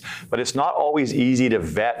business. But it's not always easy to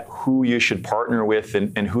vet who you should partner with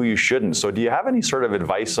and who you shouldn't. So do you have any sort of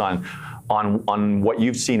advice on what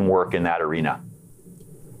you've seen work in that arena?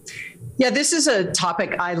 Yeah, this is a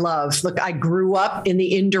topic I love. Look, I grew up in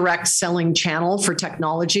the indirect selling channel for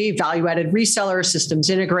technology, value-added reseller, systems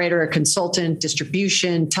integrator, consultant,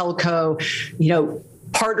 distribution, telco,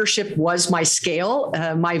 partnership was my scale.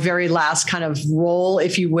 My very last kind of role,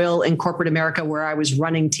 if you will, in corporate America, where I was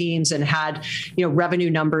running teams and had, revenue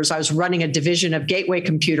numbers. I was running a division of Gateway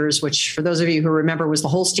Computers, which, for those of you who remember, was the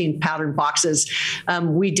Holstein pattern boxes.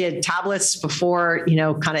 We did tablets before,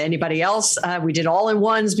 kind of anybody else. We did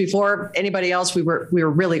all-in-ones before anybody else. We were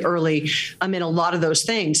really early in a lot of those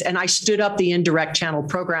things. And I stood up the indirect channel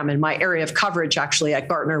program, and my area of coverage actually at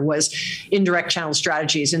Gartner was indirect channel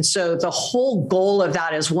strategies. And so the whole goal of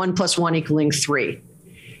that is 1 + 1 = 3.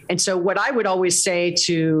 And so what I would always say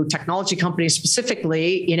to technology companies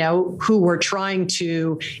specifically, who were trying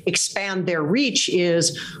to expand their reach,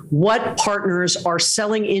 is what partners are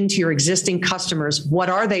selling into your existing customers? What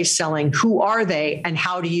are they selling? Who are they? And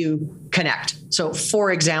how do you connect? So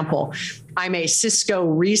for example, I'm a Cisco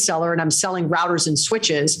reseller and I'm selling routers and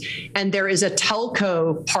switches, and there is a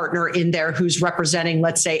telco partner in there who's representing,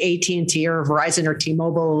 let's say, AT&T or Verizon or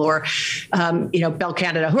T-Mobile or, Bell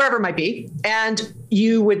Canada, whoever it might be. And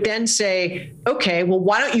you would then say, okay, well,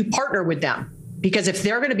 why don't you partner with them? Because if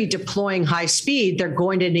they're going to be deploying high speed, they're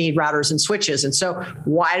going to need routers and switches. And so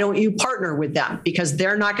why don't you partner with them? Because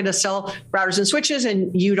they're not going to sell routers and switches, and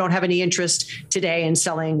you don't have any interest today in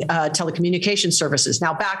selling telecommunication services.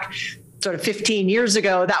 Now, back sort of 15 years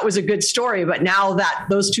ago, that was a good story, but now that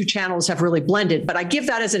those two channels have really blended. But I give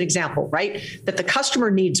that as an example, right? That the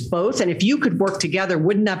customer needs both. And if you could work together,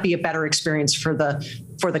 wouldn't that be a better experience for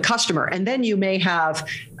the customer? And then you may have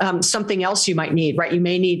something else you might need, right? You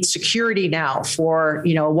may need security now for,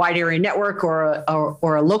 a wide area network or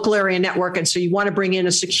a local area network. And so you want to bring in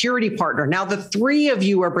a security partner. Now the three of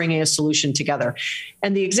you are bringing a solution together.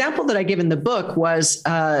 And the example that I give in the book was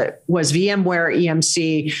VMware,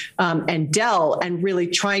 EMC, and Dell, and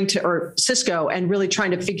really or Cisco, and really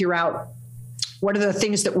trying to figure out what are the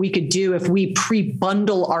things that we could do if we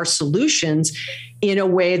pre-bundle our solutions in a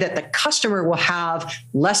way that the customer will have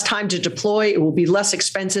less time to deploy, it will be less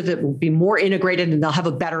expensive, it will be more integrated, and they'll have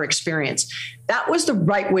a better experience. That was the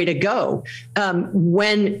right way to go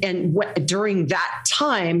during that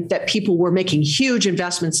time that people were making huge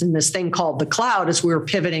investments in this thing called the cloud as we were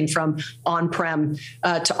pivoting from on-prem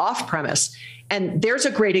to off-premise. And there's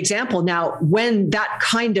a great example. Now, when that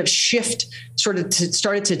kind of shift started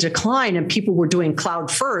to decline and people were doing cloud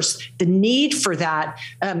first, the need for that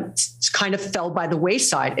kind of fell by the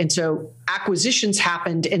wayside. And so acquisitions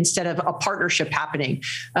happened instead of a partnership happening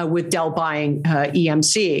with Dell buying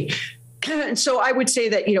EMC. And so I would say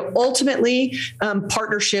that, ultimately,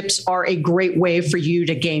 partnerships are a great way for you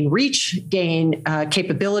to gain reach, gain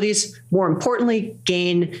capabilities, more importantly,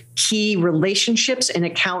 gain key relationships in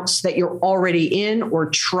accounts that you're already in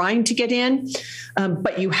or trying to get in.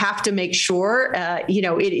 But you have to make sure,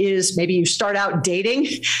 it is, maybe you start out dating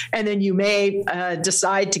and then you may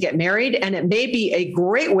decide to get married. And it may be a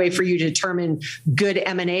great way for you to determine good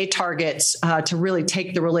M&A targets to really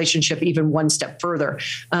take the relationship even one step further.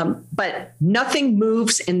 But nothing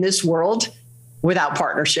moves in this world without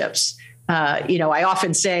partnerships. I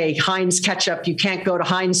often say Heinz ketchup, you can't go to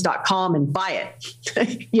Heinz.com and buy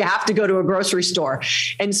it. You have to go to a grocery store.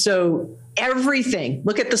 And so everything,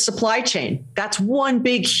 look at the supply chain. That's one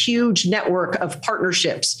big, huge network of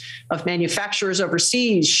partnerships of manufacturers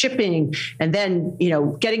overseas, shipping, and then,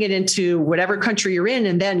 getting it into whatever country you're in,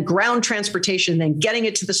 and then ground transportation, then getting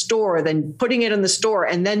it to the store, then putting it in the store,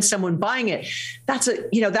 and then someone buying it. That's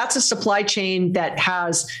a supply chain that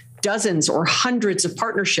has dozens or hundreds of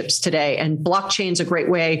partnerships today. And blockchain's a great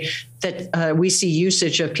way that we see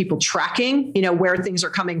usage of people tracking, where things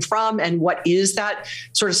are coming from and what is that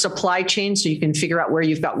sort of supply chain. So you can figure out where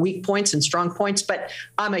you've got weak points and strong points. But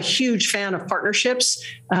I'm a huge fan of partnerships.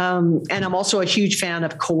 And I'm also a huge fan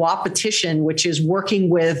of co-opetition, which is working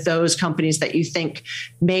with those companies that you think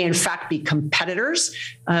may in fact be competitors.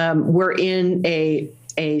 We're in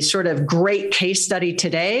a sort of great case study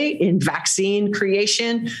today in vaccine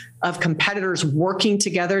creation of competitors working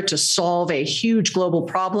together to solve a huge global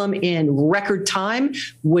problem in record time.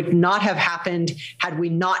 Would not have happened had we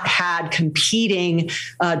not had competing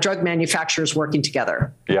drug manufacturers working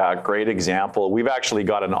together. Yeah, great example. We've actually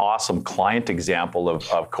got an awesome client example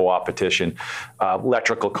of co-opetition,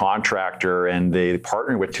 electrical contractor, and they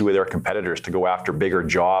partnered with two of their competitors to go after bigger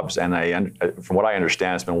jobs. And from what I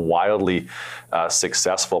understand, it's been wildly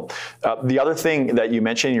successful. The other thing that you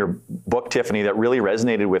mentioned in your book, Tiffany, that really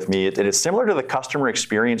resonated with me, and it's similar to the customer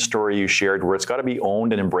experience story you shared, where it's got to be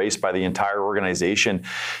owned and embraced by the entire organization,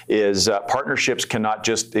 is partnerships cannot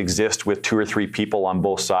just exist with 2 or 3 people on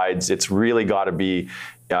both sides. It's really got to be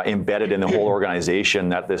embedded in the whole organization,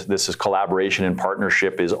 that this is collaboration and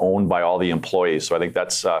partnership is owned by all the employees. So I think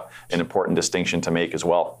that's an important distinction to make as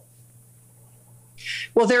well.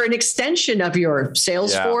 Well, they're an extension of your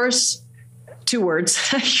sales force. 2 words,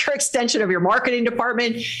 your extension of your marketing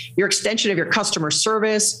department, your extension of your customer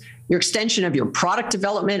service, your extension of your product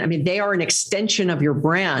development. I mean, they are an extension of your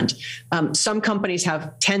brand. Some companies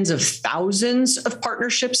have tens of thousands of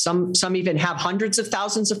partnerships. Some even have hundreds of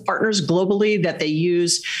thousands of partners globally that they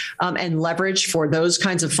use and leverage for those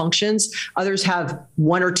kinds of functions. Others have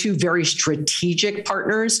 1 or 2 very strategic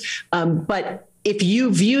partners. But if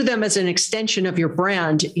you view them as an extension of your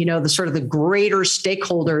brand, the sort of the greater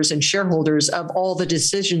stakeholders and shareholders of all the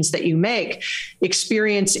decisions that you make,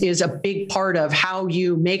 experience is a big part of how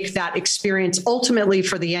you make that experience ultimately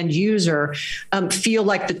for the end user feel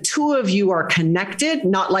like the 2 of you are connected,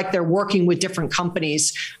 not like they're working with different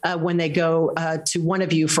companies when they go to one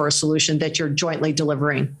of you for a solution that you're jointly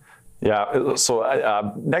delivering. Yeah. So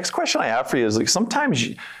next question I have for you is, like, sometimes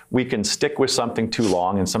we can stick with something too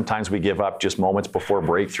long, and sometimes we give up just moments before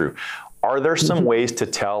breakthrough. Are there some ways to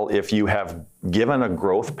tell if you have given a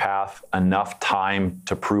growth path enough time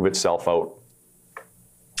to prove itself out?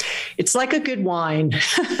 It's like a good wine.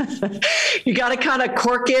 You got to kind of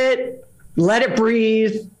cork it, let it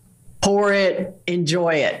breathe, pour it,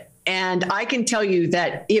 enjoy it. And I can tell you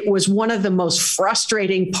that it was one of the most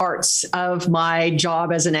frustrating parts of my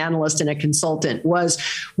job as an analyst and a consultant was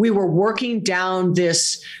we were working down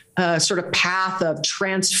this sort of path of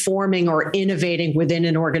transforming or innovating within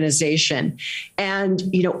an organization. And,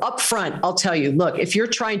 upfront, I'll tell you, look, if you're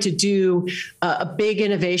trying to do a big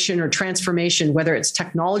innovation or transformation, whether it's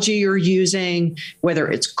technology you're using, whether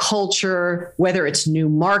it's culture, whether it's new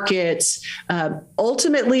markets,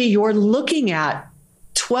 ultimately you're looking at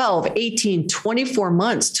 12, 18, 24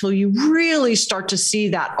 months till you really start to see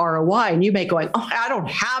that ROI. And you may go, I don't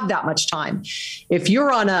have that much time. If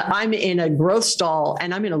you're I'm in a growth stall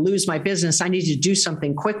and I'm going to lose my business, I need to do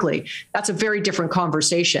something quickly. That's a very different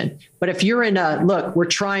conversation. But if you're look, we're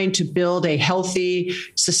trying to build a healthy,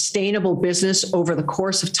 sustainable business over the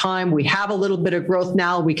course of time. We have a little bit of growth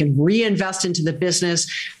now. We can reinvest into the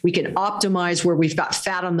business. We can optimize where we've got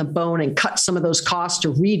fat on the bone and cut some of those costs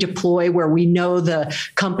to redeploy where we know the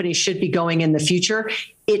company should be going in the future.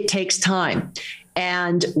 It takes time.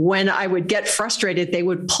 And when I would get frustrated, they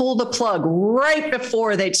would pull the plug right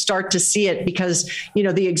before they'd start to see it because,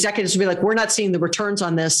 the executives would be like, we're not seeing the returns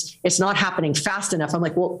on this. It's not happening fast enough. I'm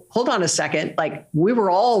like, well, hold on a second. Like, we were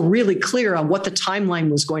all really clear on what the timeline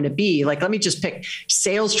was going to be. Like, let me just pick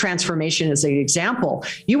sales transformation as an example.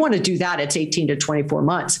 You want to do that, it's 18 to 24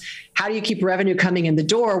 months. How do you keep revenue coming in the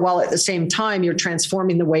door while at the same time you're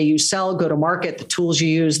transforming the way you sell, go to market, the tools you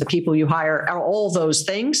use, the people you hire, all those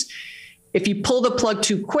things? If you pull the plug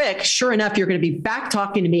too quick, sure enough, you're going to be back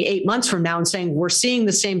talking to me 8 months from now and saying, we're seeing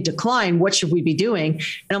the same decline. What should we be doing?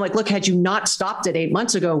 And I'm like, look, had you not stopped it 8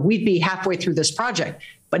 months ago, we'd be halfway through this project.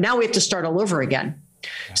 But now we have to start all over again.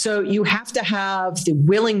 So you have to have the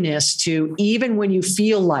willingness to, even when you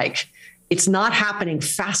feel like it's not happening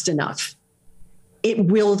fast enough, it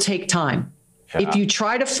will take time. Yeah. If you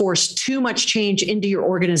try to force too much change into your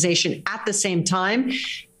organization at the same time,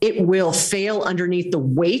 it will fail underneath the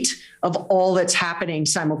weight of all that's happening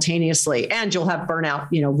simultaneously. And you'll have burnout,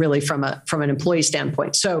 really from an employee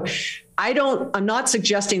standpoint. So I'm not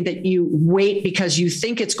suggesting that you wait because you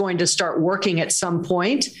think it's going to start working at some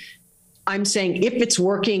point. I'm saying if it's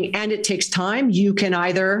working and it takes time, you can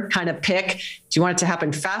either kind of pick, do you want it to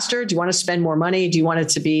happen faster? Do you want to spend more money? Do you want it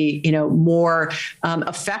to be, more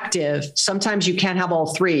effective? Sometimes you can't have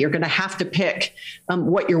all 3. You're going to have to pick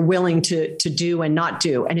what you're willing to do and not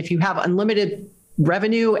do. And if you have unlimited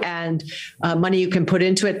revenue and money you can put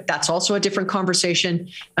into it, that's also a different conversation.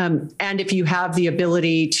 And if you have the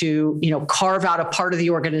ability to, carve out a part of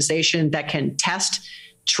the organization that can test,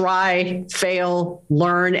 try, fail,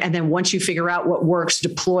 learn, and then once you figure out what works,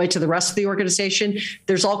 deploy to the rest of the organization.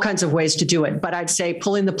 There's all kinds of ways to do it. But I'd say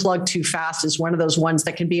pulling the plug too fast is one of those ones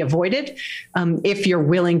that can be avoided if you're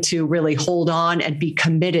willing to really hold on and be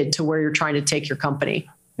committed to where you're trying to take your company.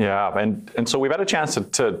 Yeah, and so we've had a chance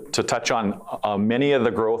to touch on many of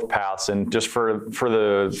the growth paths, and just for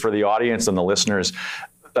the audience and the listeners,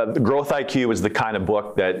 the Growth IQ is the kind of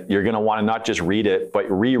book that you're going to want to not just read it, but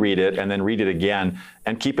reread it and then read it again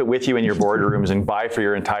and keep it with you in your boardrooms and buy for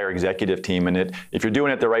your entire executive team. And if you're doing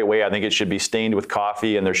it the right way, I think it should be stained with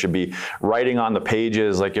coffee and there should be writing on the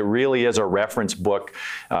pages. Like, it really is a reference book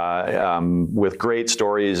with great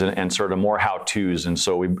stories and sort of more how-tos. And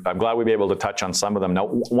so I'm glad we'd be able to touch on some of them. Now,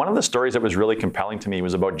 one of the stories that was really compelling to me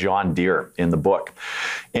was about John Deere in the book.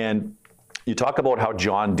 And You talk about how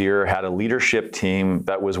John Deere had a leadership team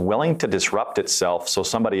that was willing to disrupt itself so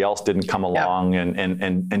somebody else didn't come along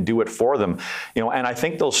and do it for them. And I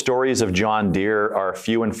think those stories of John Deere are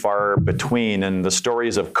few and far between, and the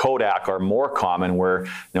stories of Kodak are more common, where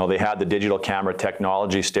they had the digital camera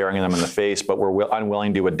technology staring them in the face, but were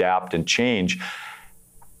unwilling to adapt and change.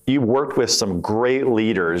 You worked with some great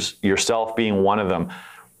leaders, yourself being one of them.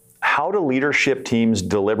 How do leadership teams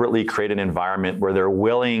deliberately create an environment where they're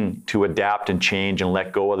willing to adapt and change and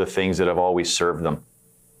let go of the things that have always served them?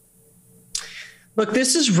 Look,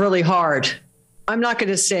 this is really hard. I'm not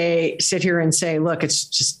going to sit here and say, look, it's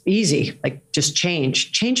just easy, like just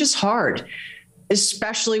change. Change is hard,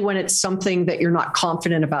 especially when it's something that you're not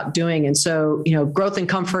confident about doing. And so, growth and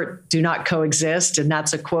comfort do not coexist. And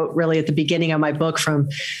that's a quote really at the beginning of my book from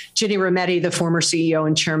Ginny Rometty, the former CEO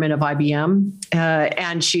and chairman of IBM.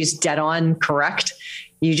 And she's dead on correct.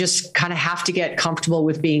 You just kind of have to get comfortable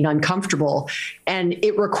with being uncomfortable. And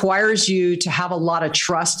it requires you to have a lot of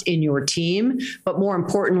trust in your team. But more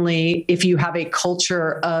importantly, if you have a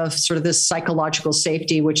culture of sort of this psychological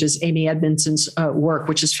safety, which is Amy Edmondson's work,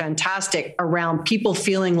 which is fantastic, around people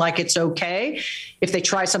feeling like it's okay if they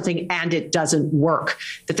try something and it doesn't work,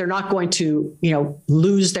 that they're not going to,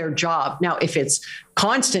 lose their job. Now, if it's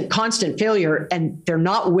constant failure and they're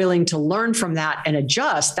not willing to learn from that and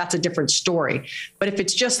adjust, that's a different story. But if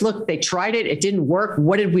it's just, look, they tried it, it didn't work.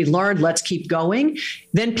 What did we learn? Let's keep going.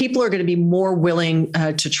 Then people are going to be more willing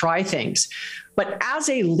to try things. But as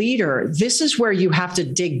a leader, this is where you have to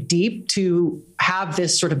dig deep to have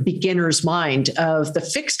this sort of beginner's mind of the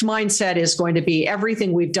fixed mindset is going to be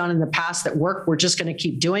everything we've done in the past that worked, we're just going to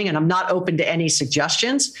keep doing, and I'm not open to any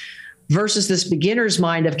suggestions, versus this beginner's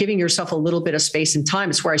mind of giving yourself a little bit of space and time.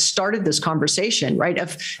 It's where I started this conversation, right?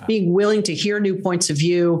 Of being willing to hear new points of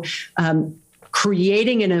view,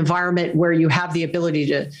 creating an environment where you have the ability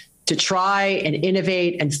to try and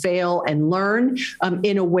innovate and fail and learn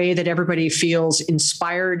in a way that everybody feels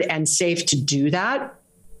inspired and safe to do that.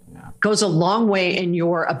 Goes a long way in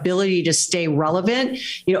your ability to stay relevant,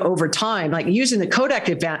 over time. Like using the Kodak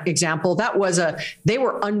example, they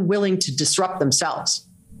were unwilling to disrupt themselves.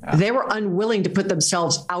 Yeah. They were unwilling to put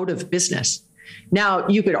themselves out of business. Now,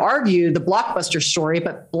 you could argue the Blockbuster story,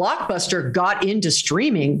 but Blockbuster got into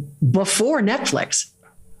streaming before Netflix,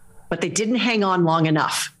 but they didn't hang on long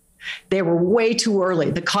enough. They were way too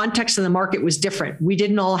early. The context of the market was different. We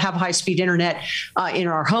didn't all have high-speed internet in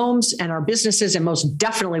our homes and our businesses, and most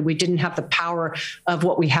definitely we didn't have the power of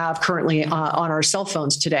what we have currently on our cell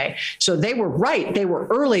phones today. So they were right. They were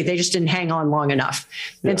early. They just didn't hang on long enough.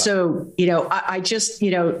 Yeah. And so, I just,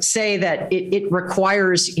 say that it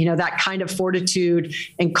requires, that kind of fortitude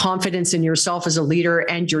and confidence in yourself as a leader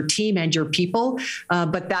and your team and your people.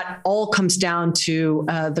 But that all comes down to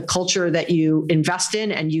the culture that you invest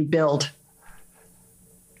in and you build.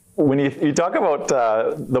 When you talk about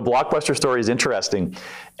the Blockbuster story is interesting,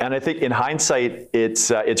 and I think in hindsight,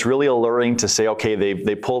 it's really alluring to say, okay,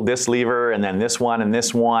 they pulled this lever, and then this one, and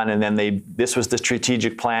then this was the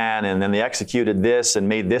strategic plan, and then they executed this and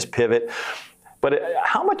made this pivot. But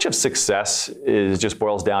how much of success just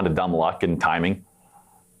boils down to dumb luck and timing?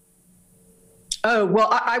 Oh, well,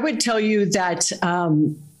 I would tell you that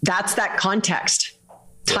that's that context.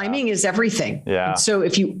 Timing is everything. Yeah. And so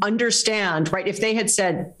if you understand, right, if they had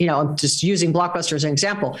said, I'm just using Blockbuster as an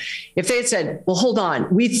example, if they had said, well, hold on,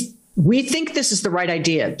 we think this is the right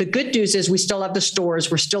idea. The good news is we still have the stores.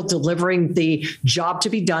 We're still delivering the job to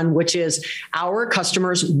be done, which is our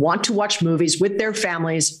customers want to watch movies with their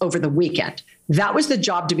families over the weekend. That was the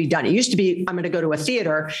job to be done. It used to be, I'm going to go to a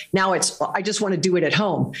theater. Now it's, I just want to do it at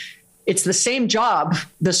home. It's the same job.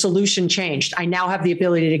 The solution changed. I now have the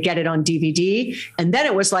ability to get it on DVD. And then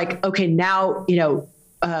it was like, okay, now,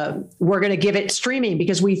 we're going to give it streaming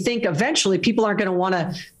because we think eventually people aren't going to want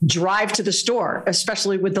to drive to the store,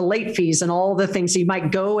 especially with the late fees and all the things. You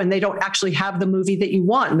might go and they don't actually have the movie that you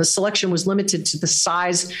want. And the selection was limited to the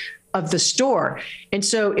size of the store. And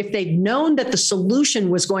so if they'd known that the solution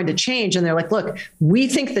was going to change and they're like, look, we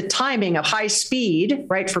think the timing of high speed,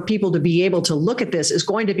 right, for people to be able to look at this is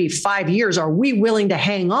going to be 5 years. Are we willing to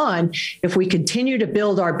hang on if we continue to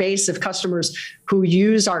build our base of customers who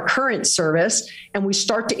use our current service and we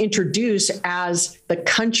start to introduce, as the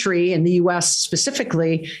country and the US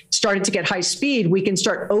specifically started to get high speed, we can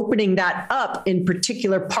start opening that up in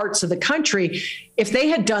particular parts of the country. If they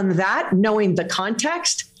had done that, knowing the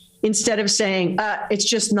context, instead of saying, it's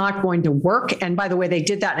just not going to work. And by the way, they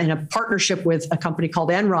did that in a partnership with a company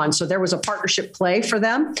called Enron. So there was a partnership play for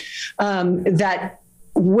them. That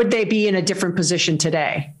would they be in a different position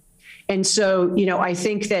today? And so, I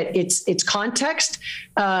think that it's context.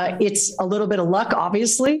 It's a little bit of luck,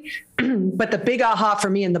 obviously, but the big aha for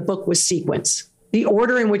me in the book was sequence. The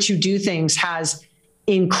order in which you do things has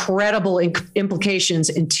incredible implications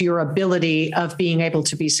into your ability of being able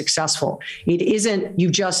to be successful. It isn't you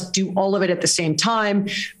just do all of it at the same time.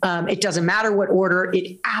 It doesn't matter what order.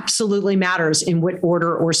 It absolutely matters in what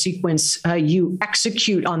order or sequence you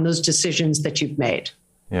execute on those decisions that you've made.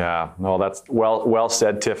 Yeah, no, that's well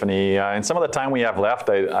said, Tiffany. And some of the time we have left,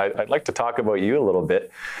 I'd like to talk about you a little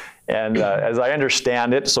bit. And as I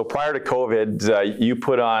understand it, so prior to COVID, you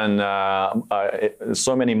put on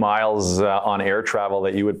so many miles on air travel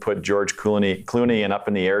that you would put George Clooney and Up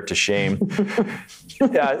in the Air to shame.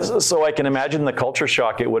 Yeah, so I can imagine the culture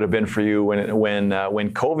shock it would have been for you when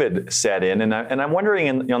COVID set in. And I'm wondering,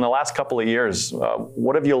 in the last couple of years,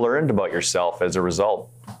 what have you learned about yourself as a result?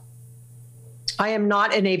 I am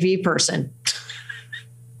not an AV person.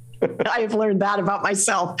 I've learned that about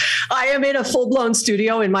myself. I am in a full-blown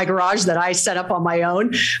studio in my garage that I set up on my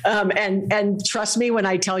own. And trust me when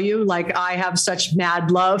I tell you, like, I have such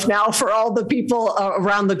mad love now for all the people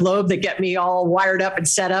around the globe that get me all wired up and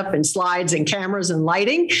set up and slides and cameras and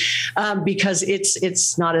lighting, because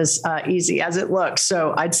it's not as easy as it looks.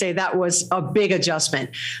 So I'd say that was a big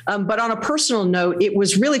adjustment. But on a personal note, it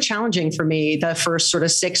was really challenging for me the first sort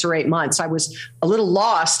of 6 or 8 months. I was a little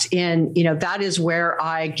lost in, that is where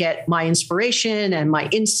I get my inspiration and my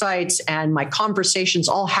insights and my conversations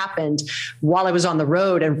all happened while I was on the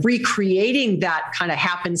road, and recreating that kind of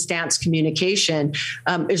happenstance communication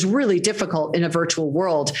is really difficult in a virtual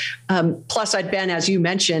world. Plus I'd been, as you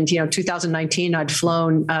mentioned, 2019, I'd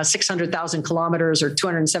flown 600,000 kilometers or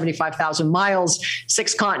 275,000 miles,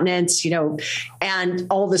 6 continents, and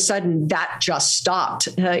all of a sudden that just stopped,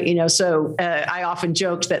 so I often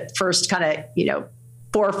joked that first kind of,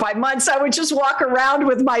 4 or 5 months, I would just walk around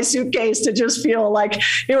with my suitcase to just feel like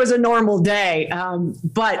it was a normal day.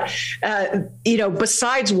 But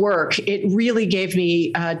besides work, it really gave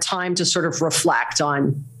me time to sort of reflect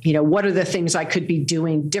on, what are the things I could be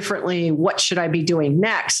doing differently? What should I be doing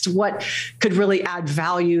next? What could really add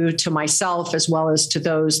value to myself as well as to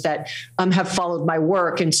those that have followed my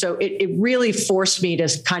work? And so it really forced me to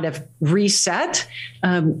kind of reset,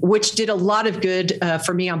 which did a lot of good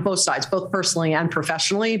for me on both sides, both personally and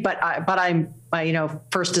professionally. But I'm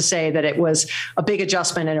first to say that it was a big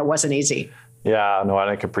adjustment and it wasn't easy. Yeah, no,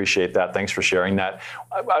 I can appreciate that. Thanks for sharing that.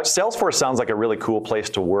 Salesforce sounds like a really cool place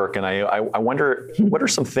to work, and I wonder what are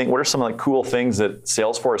some like cool things that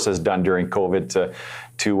Salesforce has done during COVID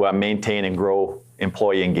to maintain and grow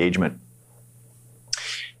employee engagement?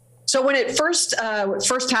 So when it first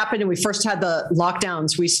happened and we first had the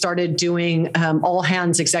lockdowns, we started doing all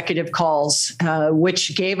hands executive calls,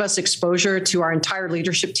 which gave us exposure to our entire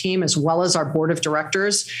leadership team as well as our board of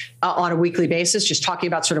directors on a weekly basis, just talking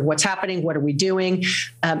about sort of what's happening, what are we doing,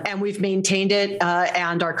 and we've maintained it.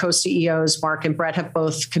 And our co-CEOs, Mark and Brett, have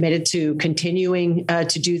both committed to continuing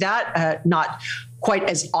to do that, not quite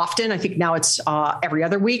as often. I think now it's every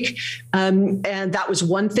other week. And that was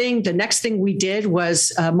one thing. The next thing we did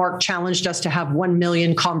was Mark challenged us to have 1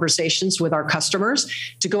 million conversations with our customers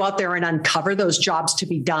to go out there and uncover those jobs to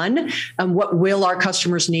be done. And what will our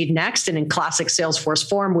customers need next? And in classic Salesforce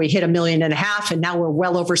form, we hit 1.5 million, and now we're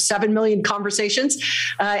well over 7 million conversations.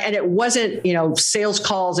 And it wasn't, sales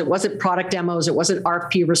calls. It wasn't product demos. It wasn't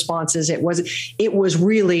RFP responses. It was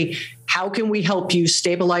really, how can we help you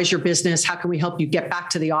stabilize your business? How can we help you get back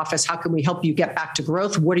to the office? How can we help you get back to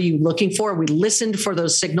growth? What are you looking for? We listened for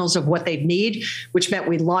those signals of what they need, which meant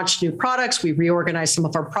we launched new products. We reorganized some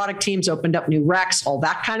of our product teams, opened up new recs, all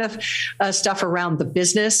that kind of stuff around the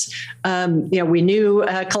business. We knew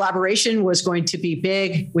collaboration was going to be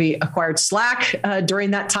big. We acquired Slack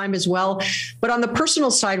during that time as well. But on the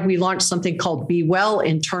personal side, we launched something called Be Well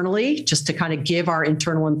internally, just to kind of give our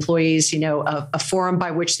internal employees, a forum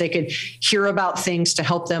by which they could hear about things to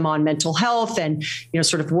help them on mental health and,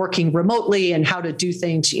 sort of working remotely and how to do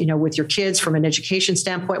things, with your kids from an education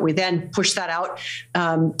standpoint. We then pushed that out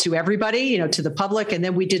to everybody, to the public. And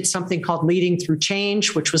then we did something called Leading Through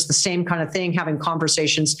Change, which was the same kind of thing, having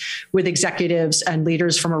conversations with executives and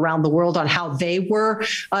leaders from around the world on how they were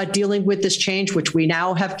dealing with this change, which we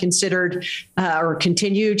now have considered or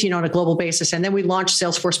continued, on a global basis. And then we launched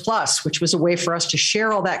Salesforce Plus, which was a way for us to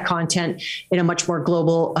share all that content in a much more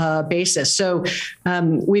global basis. So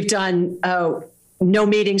we've done no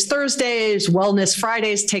meetings Thursdays, wellness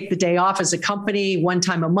Fridays, take the day off as a company, one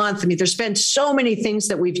time a month. I mean, there's been so many things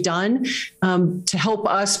that we've done to help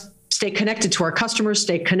us stay connected to our customers,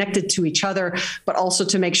 stay connected to each other, but also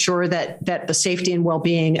to make sure that the safety and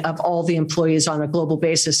well-being of all the employees on a global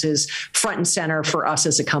basis is front and center for us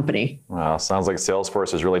as a company. Wow, sounds like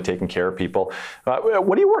Salesforce is really taking care of people.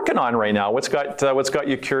 What are you working on right now? What's got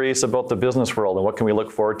you curious about the business world, and what can we look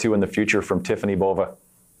forward to in the future from Tiffany Bova?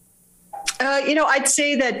 I'd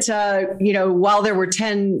say that, while there were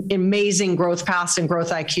 10 amazing growth paths and Growth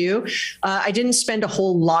IQ, I didn't spend a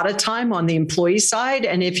whole lot of time on the employee side.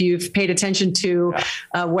 And if you've paid attention to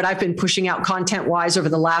what I've been pushing out content-wise over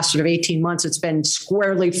the last sort of 18 months, it's been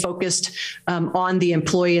squarely focused on the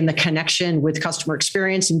employee and the connection with customer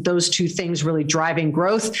experience, and those two things really driving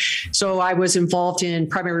growth. So I was involved in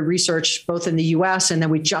primary research, both in the US, and then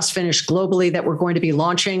we just finished globally that we're going to be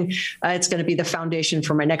launching. It's going to be the foundation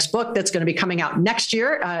for my next book that's going to be coming out next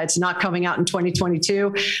year. It's not coming out in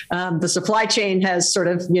 2022. The supply chain has sort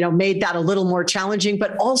of, made that a little more challenging,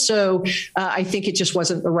 but also I think it just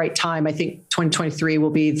wasn't the right time. I think 2023 will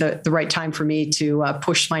be the right time for me to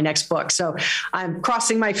push my next book. So I'm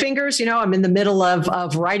crossing my fingers. I'm in the middle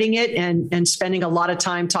of writing it and spending a lot of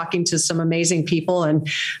time talking to some amazing people. And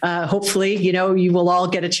hopefully, you will all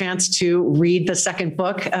get a chance to read the second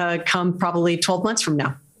book come probably 12 months from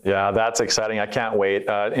now. Yeah, that's exciting. I can't wait.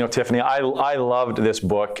 Tiffany, I loved this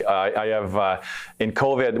book. I have, in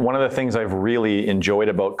COVID, one of the things I've really enjoyed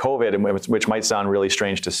about COVID, and which might sound really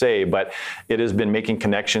strange to say, but it has been making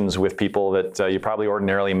connections with people that you probably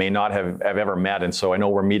ordinarily may not have ever met. And so I know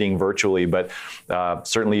we're meeting virtually, but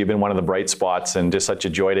certainly you've been one of the bright spots and just such a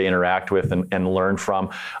joy to interact with and learn from.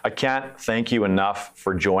 I can't thank you enough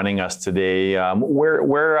for joining us today.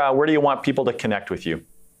 Where do you want people to connect with you?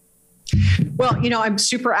 Well, I'm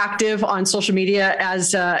super active on social media,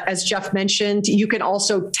 as Jeff mentioned. You can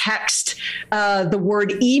also text the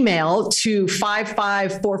word email to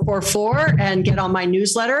 55444 and get on my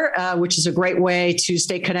newsletter, which is a great way to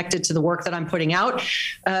stay connected to the work that I'm putting out.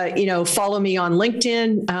 Follow me on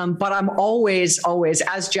LinkedIn, but I'm always,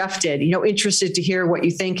 as Jeff did, interested to hear what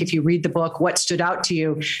you think if you read the book, what stood out to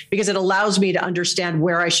you, because it allows me to understand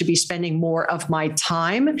where I should be spending more of my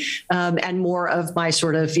time and more of my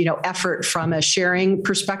sort of, effort from a sharing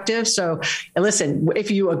perspective. So listen, if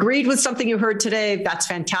you agreed with something you heard today, that's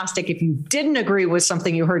fantastic. If you didn't agree with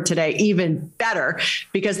something you heard today, even better,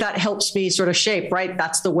 because that helps me sort of shape, right?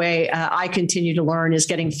 That's the way I continue to learn, is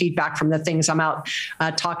getting feedback from the things I'm out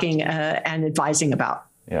talking and advising about.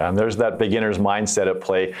 Yeah, and there's that beginner's mindset at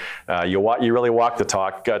play. You really walk the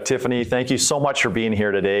talk. Tiffany, thank you so much for being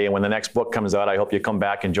here today. And when the next book comes out, I hope you come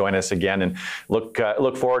back and join us again. And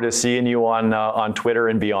look forward to seeing you on Twitter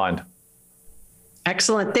and beyond.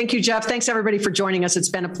 Excellent. Thank you, Jeff. Thanks, everybody, for joining us. It's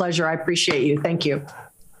been a pleasure. I appreciate you. Thank you.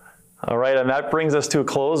 All right, and that brings us to a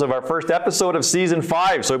close of our first episode of season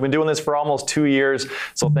 5. So we've been doing this for almost 2 years.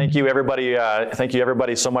 So thank you, everybody. Thank you,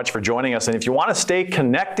 everybody, so much for joining us. And if you want to stay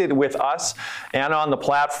connected with us and on the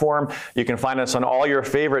platform, you can find us on all your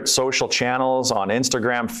favorite social channels on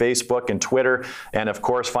Instagram, Facebook, and Twitter. And of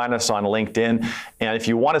course, find us on LinkedIn. And if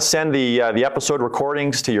you want to send the episode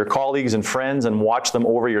recordings to your colleagues and friends and watch them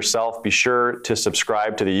over yourself, be sure to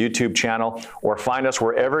subscribe to the YouTube channel or find us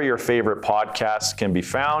wherever your favorite podcasts can be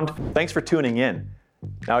found. Thanks for tuning in.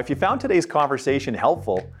 Now, if you found today's conversation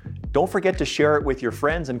helpful, don't forget to share it with your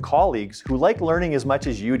friends and colleagues who like learning as much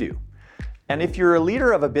as you do. And if you're a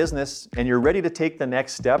leader of a business and you're ready to take the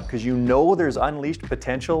next step because you know there's unleashed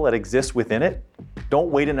potential that exists within it, don't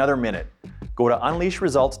wait another minute. Go to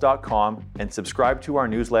unleashresults.com and subscribe to our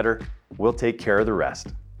newsletter. We'll take care of the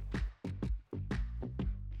rest.